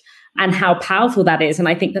enmeshed, and how powerful that is. And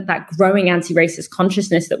I think that growing anti-racist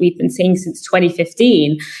consciousness that we've been seeing since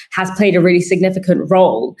 2015 has played a really significant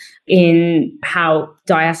role in how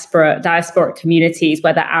diasporic communities,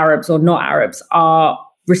 whether Arabs or not Arabs, are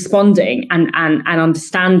responding and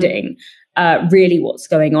understanding really what's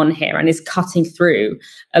going on here, and is cutting through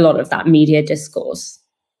a lot of that media discourse.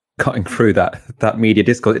 Cutting through that media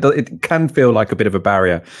discourse, it can feel like a bit of a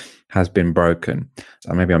barrier has been broken.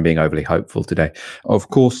 So maybe I'm being overly hopeful today. Of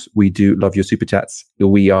course, we do love your super chats.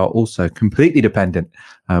 We are also completely dependent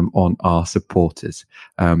on our supporters.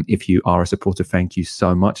 If you are a supporter, thank you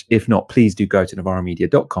so much. If not, please do go to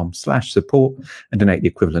novaramedia.com/support and donate the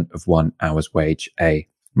equivalent of 1 hour's wage a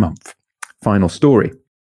month. Final story.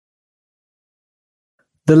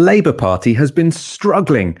 The Labour Party has been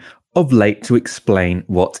struggling of late to explain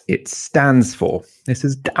what it stands for. This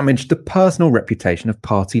has damaged the personal reputation of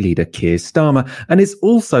party leader Keir Starmer, and it's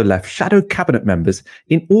also left shadow cabinet members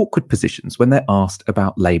in awkward positions when they're asked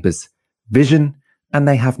about Labour's vision and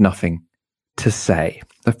they have nothing to say.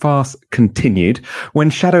 The farce continued when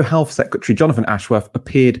Shadow Health Secretary Jonathan Ashworth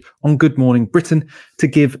appeared on Good Morning Britain to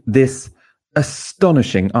give this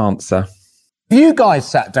astonishing answer. Have you guys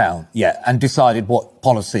sat down yet and decided what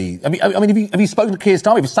policy? I mean, have you spoken to Keir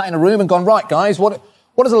Starmer? Have you sat in a room and gone, right, guys, what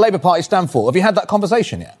does the Labour Party stand for? Have you had that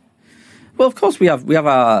conversation yet? Well, of course we have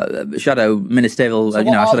our shadow ministerial, so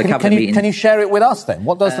our sort of cabinet meeting. Can you share it with us then?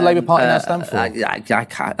 What does the Labour Party now stand for? I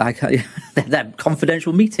can't. They're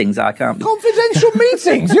confidential meetings. I can't. Confidential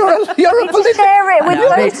meetings? You're a political. Share it with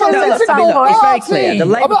it's very clear. The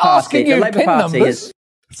Labour Party is.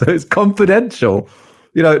 So it's confidential.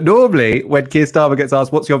 Normally when Keir Starmer gets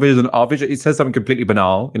asked, what's your vision? Our vision, it says something completely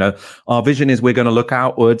banal. Our vision is we're going to look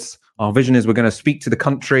outwards. Our vision is we're going to speak to the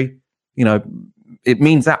country. It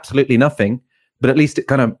means absolutely nothing, but at least it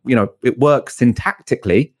kind of, it works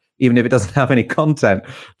syntactically, even if it doesn't have any content.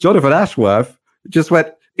 Jonathan Ashworth just went,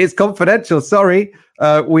 it's confidential. Sorry.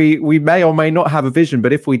 We may or may not have a vision,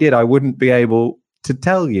 but if we did, I wouldn't be able to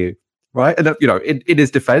tell you. Right. And, in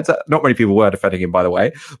his defense, not many people were defending him, by the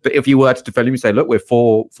way. But if you were to defend him, you say, look, we're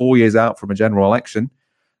four years out from a general election.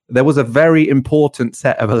 There was a very important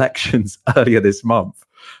set of elections earlier this month.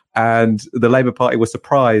 And the Labour Party was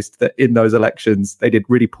surprised that in those elections, they did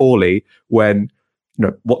really poorly when,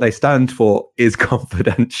 what they stand for is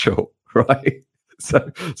confidential. Right.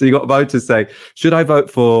 So you got voters say, should I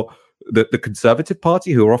vote for the Conservative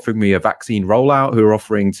Party, who are offering me a vaccine rollout, who are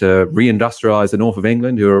offering to reindustrialise the north of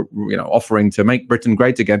England, who are offering to make Britain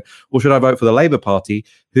great again, or should I vote for the Labour Party,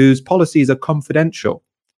 whose policies are confidential?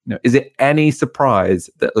 Is it any surprise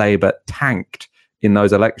that Labour tanked in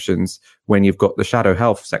those elections when you've got the Shadow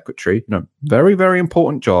Health Secretary, very, very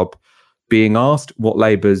important job, being asked what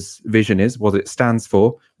Labour's vision is, what it stands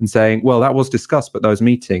for, and saying, well, that was discussed, but those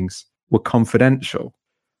meetings were confidential.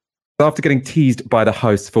 After getting teased by the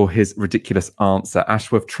host for his ridiculous answer,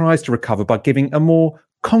 Ashworth tries to recover by giving a more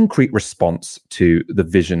concrete response to the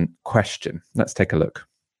vision question. Let's take a look.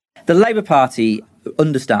 The Labour Party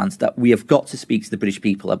understands that we have got to speak to the British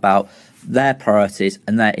people about their priorities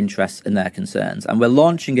and their interests and their concerns. And we're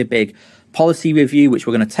launching a big policy review, which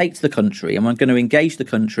we're going to take to the country, and we're going to engage the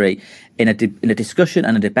country in a discussion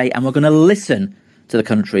and a debate, and we're going to listen to the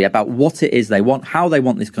country about what it is they want, how they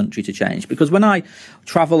want this country to change. Because when I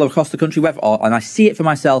travel across the country, and I see it for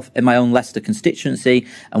myself in my own Leicester constituency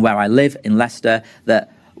and where I live in Leicester,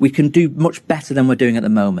 that we can do much better than we're doing at the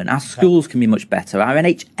moment. Our schools can be much better. Our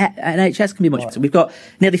NHS can be much better. We've got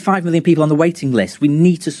nearly 5 million people on the waiting list. We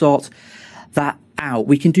need to sort that out.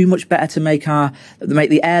 We can do much better to make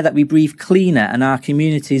the air that we breathe cleaner and our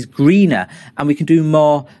communities greener. And we can do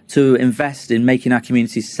more to invest in making our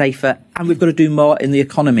communities safer. And we've got to do more in the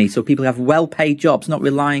economy so people have well-paid jobs, not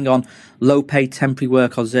relying on low-paid temporary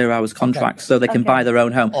work or zero-hours contracts so they can buy their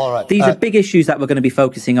own home. All right. These are big issues that we're going to be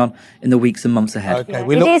focusing on in the weeks and months ahead. Okay,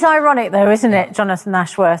 It is ironic, though, isn't it, Jonathan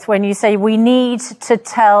Ashworth, when you say we need to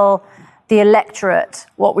tell the electorate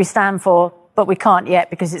what we stand for, but we can't yet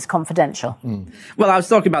because it's confidential. Well, I was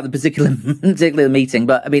talking about the particular meeting,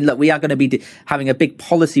 but I mean, look, we are going to be having a big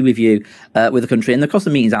policy review with the country, and of course the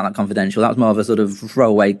meetings aren't that confidential. That was more of a sort of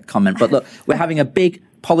throwaway comment. But look, we're having a big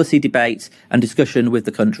policy debate and discussion with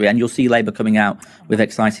the country, and you'll see Labour coming out with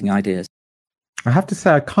exciting ideas. I have to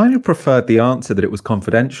say, I kind of preferred the answer that it was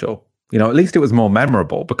confidential. You know, at least it was more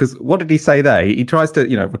memorable, because what did he say there? He tries to,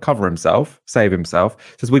 recover himself, save himself.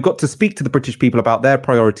 Says, we've got to speak to the British people about their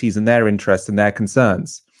priorities and their interests and their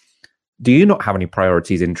concerns. Do you not have any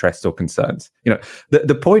priorities, interests or concerns?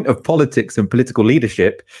 The point of politics and political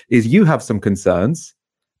leadership is you have some concerns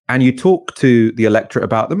and you talk to the electorate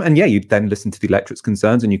about them. And you then listen to the electorate's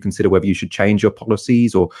concerns and you consider whether you should change your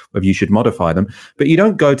policies or whether you should modify them. But you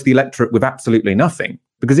don't go to the electorate with absolutely nothing.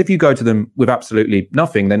 Because if you go to them with absolutely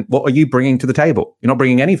nothing, then what are you bringing to the table? You're not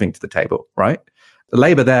bringing anything to the table, right? The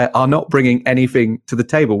Labour there are not bringing anything to the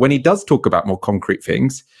table. When he does talk about more concrete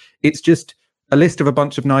things, it's just a list of a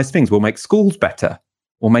bunch of nice things. We'll make schools better.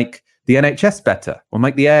 We'll make the NHS better. We'll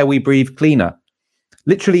make the air we breathe cleaner.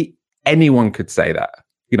 Literally anyone could say that.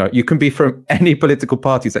 You can be from any political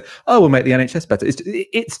party and say, oh, we'll make the NHS better.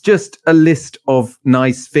 It's just a list of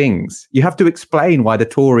nice things. You have to explain why the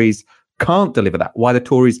Tories can't deliver that, why the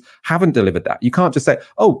Tories haven't delivered that. You can't just say,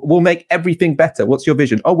 oh, we'll make everything better. What's your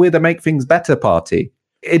vision? Oh, we're the make things better party.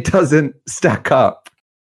 It doesn't stack up.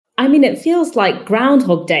 I mean, it feels like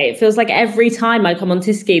Groundhog Day. It feels like every time I come on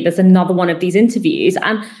Tisky, there's another one of these interviews.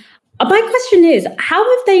 And my question is, how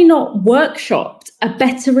have they not workshopped a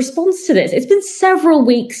better response to this? It's been several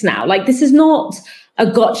weeks now. Like, this is not a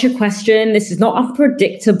gotcha question. This is not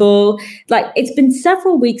unpredictable. Like, it's been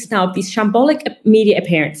several weeks now of these shambolic media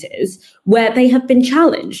appearances where they have been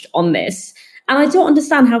challenged on this. And I don't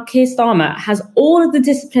understand how Keir Starmer has all of the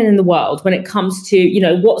discipline in the world when it comes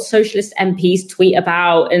to, what socialist MPs tweet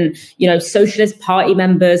about and, socialist party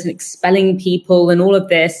members and expelling people and all of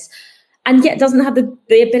this, and yet doesn't have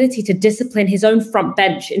the ability to discipline his own front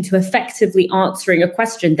bench into effectively answering a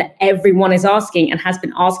question that everyone is asking and has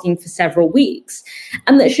been asking for several weeks.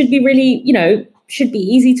 And that should be really, should be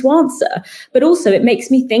easy to answer. But also it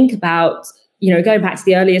makes me think about, going back to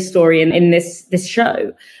the earlier story in this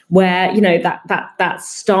show, where, that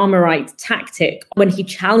Starmerite tactic when he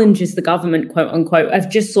challenges the government, quote unquote, of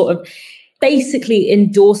just sort of basically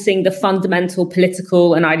endorsing the fundamental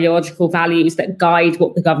political and ideological values that guide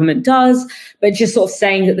what the government does, but just sort of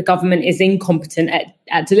saying that the government is incompetent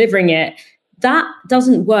at delivering it. That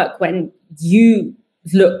doesn't work when you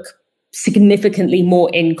look significantly more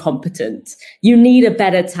incompetent. You need a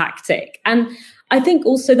better tactic. And I think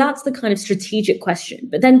also that's the kind of strategic question.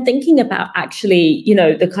 But then thinking about actually,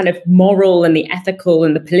 the kind of moral and the ethical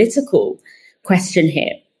and the political question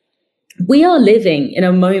here. We are living in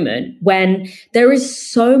a moment when there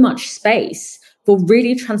is so much space for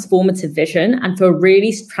really transformative vision and for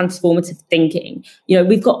really transformative thinking.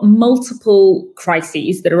 We've got multiple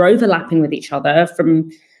crises that are overlapping with each other,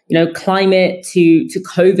 from, climate to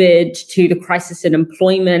COVID, to the crisis in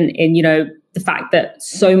employment, in, the fact that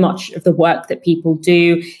so much of the work that people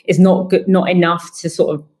do is not enough to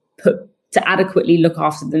sort of to adequately look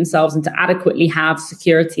after themselves and to adequately have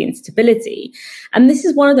security and stability. And this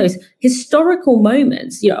is one of those historical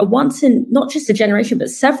moments, a once in not just a generation, but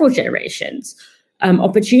several generations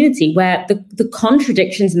opportunity where the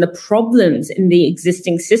contradictions and the problems in the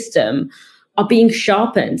existing system are being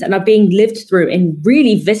sharpened and are being lived through in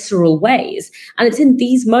really visceral ways. And it's in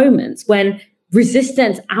these moments when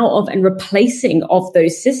resistance out of and replacing of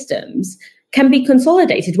those systems can be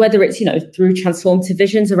consolidated, whether it's, through transformative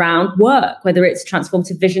visions around work, whether it's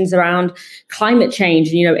transformative visions around climate change,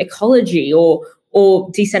 ecology, or or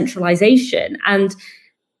decentralization. And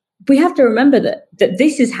we have to remember that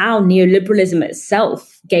this is how neoliberalism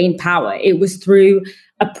itself gained power. It was through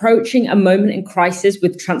approaching a moment in crisis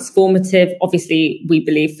with transformative, obviously we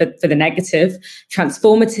believe for the negative,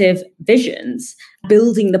 transformative visions,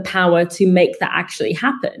 building the power to make that actually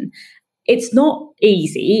happen. It's not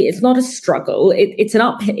easy. It's not a struggle. It's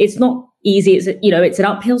not easy. It's an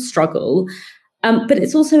uphill struggle. But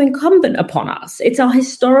it's also incumbent upon us. It's our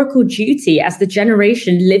historical duty as the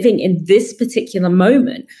generation living in this particular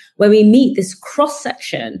moment where we meet this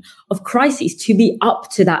cross-section of crises to be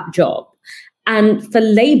up to that job. And for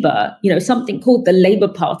Labour, something called the Labour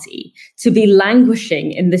Party, to be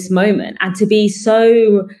languishing in this moment and to be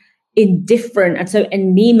so indifferent and so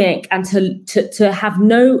anemic and to have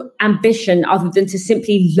no ambition other than to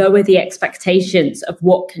simply lower the expectations of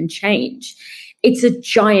what can change. It's a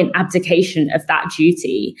giant abdication of that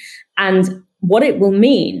duty. And what it will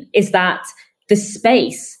mean is that the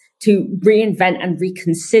space to reinvent and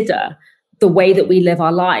reconsider the way that we live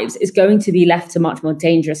our lives is going to be left to much more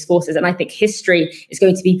dangerous forces. And I think history is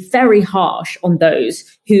going to be very harsh on those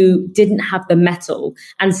who didn't have the mettle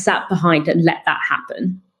and sat behind and let that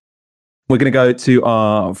happen. We're going to go to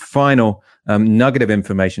our final nugget of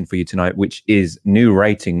information for you tonight, which is new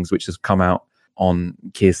ratings, which has come out on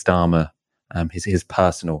Keir Starmer, his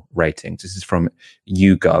personal ratings. This is from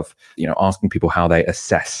YouGov, asking people how they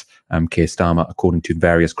assess Keir Starmer according to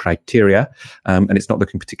various criteria, and it's not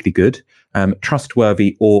looking particularly good.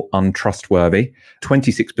 Trustworthy or untrustworthy.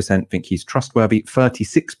 26% think he's trustworthy.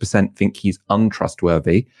 36% think he's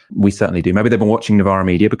untrustworthy. We certainly do. Maybe they've been watching Novara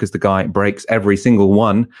Media because the guy breaks every single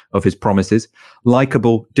one of his promises.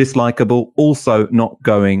 Likeable, dislikable, also not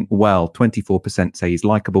going well. 24% say he's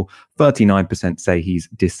likable. 39% say he's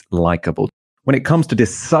dislikable. When it comes to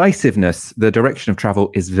decisiveness, the direction of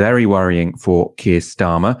travel is very worrying for Keir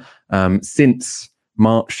Starmer. Since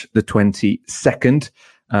March the 22nd,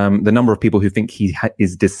 the number of people who think he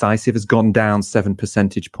is decisive has gone down 7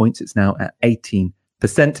 percentage points. It's now at 18%.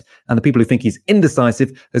 And the people who think he's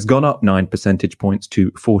indecisive has gone up 9 percentage points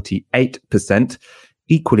to 48%.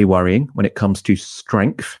 Equally worrying when it comes to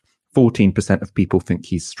strength. 14% of people think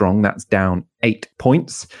he's strong. That's down 8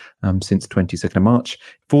 points since 22nd of March.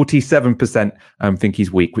 47% think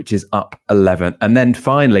he's weak, which is up 11. And then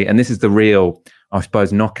finally, and this is the real, I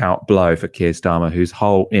suppose, knockout blow for Keir Starmer, whose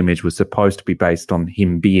whole image was supposed to be based on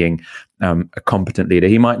him being a competent leader.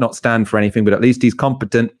 He might not stand for anything, but at least he's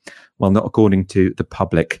competent. Well, not according to the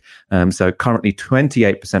public. So currently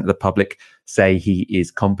 28% of the public say he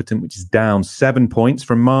is competent, which is down 7 points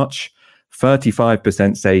from March.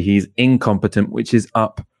 35% say he's incompetent, which is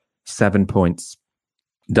up 7 points.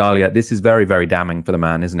 Dalia, this is very, very damning for the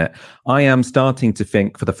man, isn't it? I am starting to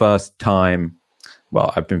think for the first time,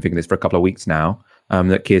 well, I've been thinking this for a couple of weeks now,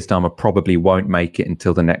 that Keir Starmer probably won't make it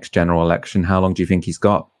until the next general election. How long do you think he's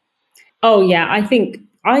got? Oh, yeah,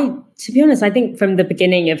 to be honest, I think from the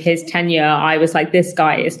beginning of his tenure, I was like, this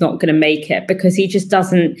guy is not going to make it because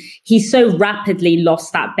he so rapidly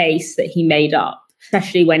lost that base that he made up.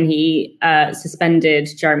 Especially when he suspended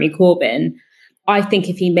Jeremy Corbyn. I think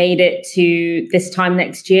if he made it to this time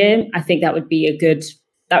next year, I think that would be a good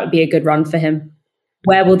run for him.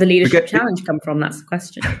 Where will the leadership challenge come from? That's the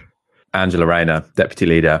question. Angela Rayner, deputy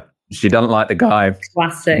leader. She doesn't like the guy.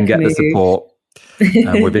 Classic. And get move. the support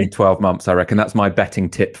within 12 months, I reckon. That's my betting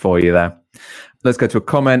tip for you there. Let's go to a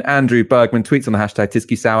comment. Andrew Bergman tweets on the hashtag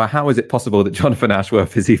TyskySour. How is it possible that Jonathan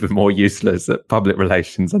Ashworth is even more useless at public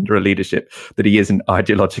relations under a leadership that he isn't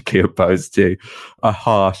ideologically opposed to? A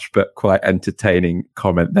harsh but quite entertaining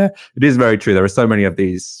comment there. It is very true. There are so many of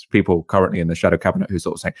these people currently in the shadow cabinet who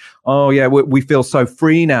sort of say, oh yeah, we feel so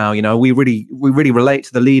free now. We really relate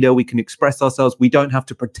to the leader. We can express ourselves. We don't have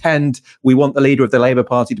to pretend we want the leader of the Labour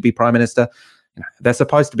Party to be prime minister. They're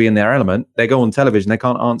supposed to be in their element. They go on television. They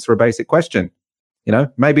can't answer a basic question.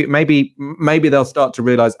 Maybe they'll start to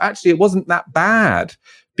realize, actually, it wasn't that bad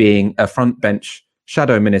being a front bench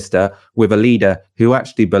shadow minister with a leader who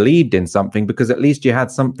actually believed in something, because at least you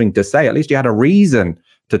had something to say. At least you had a reason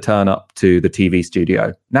to turn up to the TV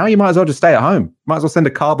studio. Now you might as well just stay at home. Might as well send a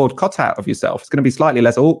cardboard cutout of yourself. It's going to be slightly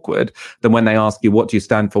less awkward than when they ask you, what do you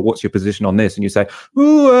stand for? What's your position on this? And you say,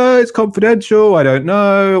 it's confidential. I don't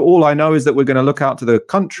know. All I know is that we're going to look out to the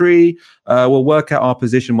country. We'll work out our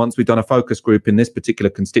position once we've done a focus group in this particular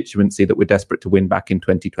constituency that we're desperate to win back in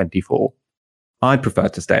 2024. I'd prefer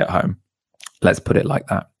to stay at home. Let's put it like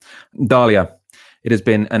that. Dalia, it has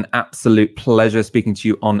been an absolute pleasure speaking to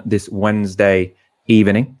you on this Wednesday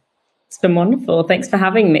evening. It's been wonderful. Thanks for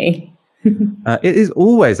having me. It is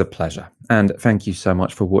always a pleasure. And thank you so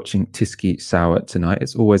much for watching TyskySour tonight.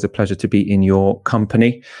 It's always a pleasure to be in your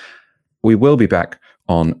company. We will be back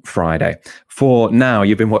on Friday. For now,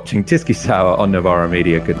 you've been watching Tysky Sour on Novara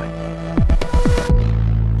Media. Good night.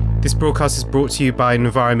 This broadcast is brought to you by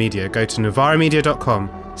Novara Media. Go to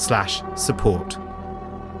novaramedia.com/support.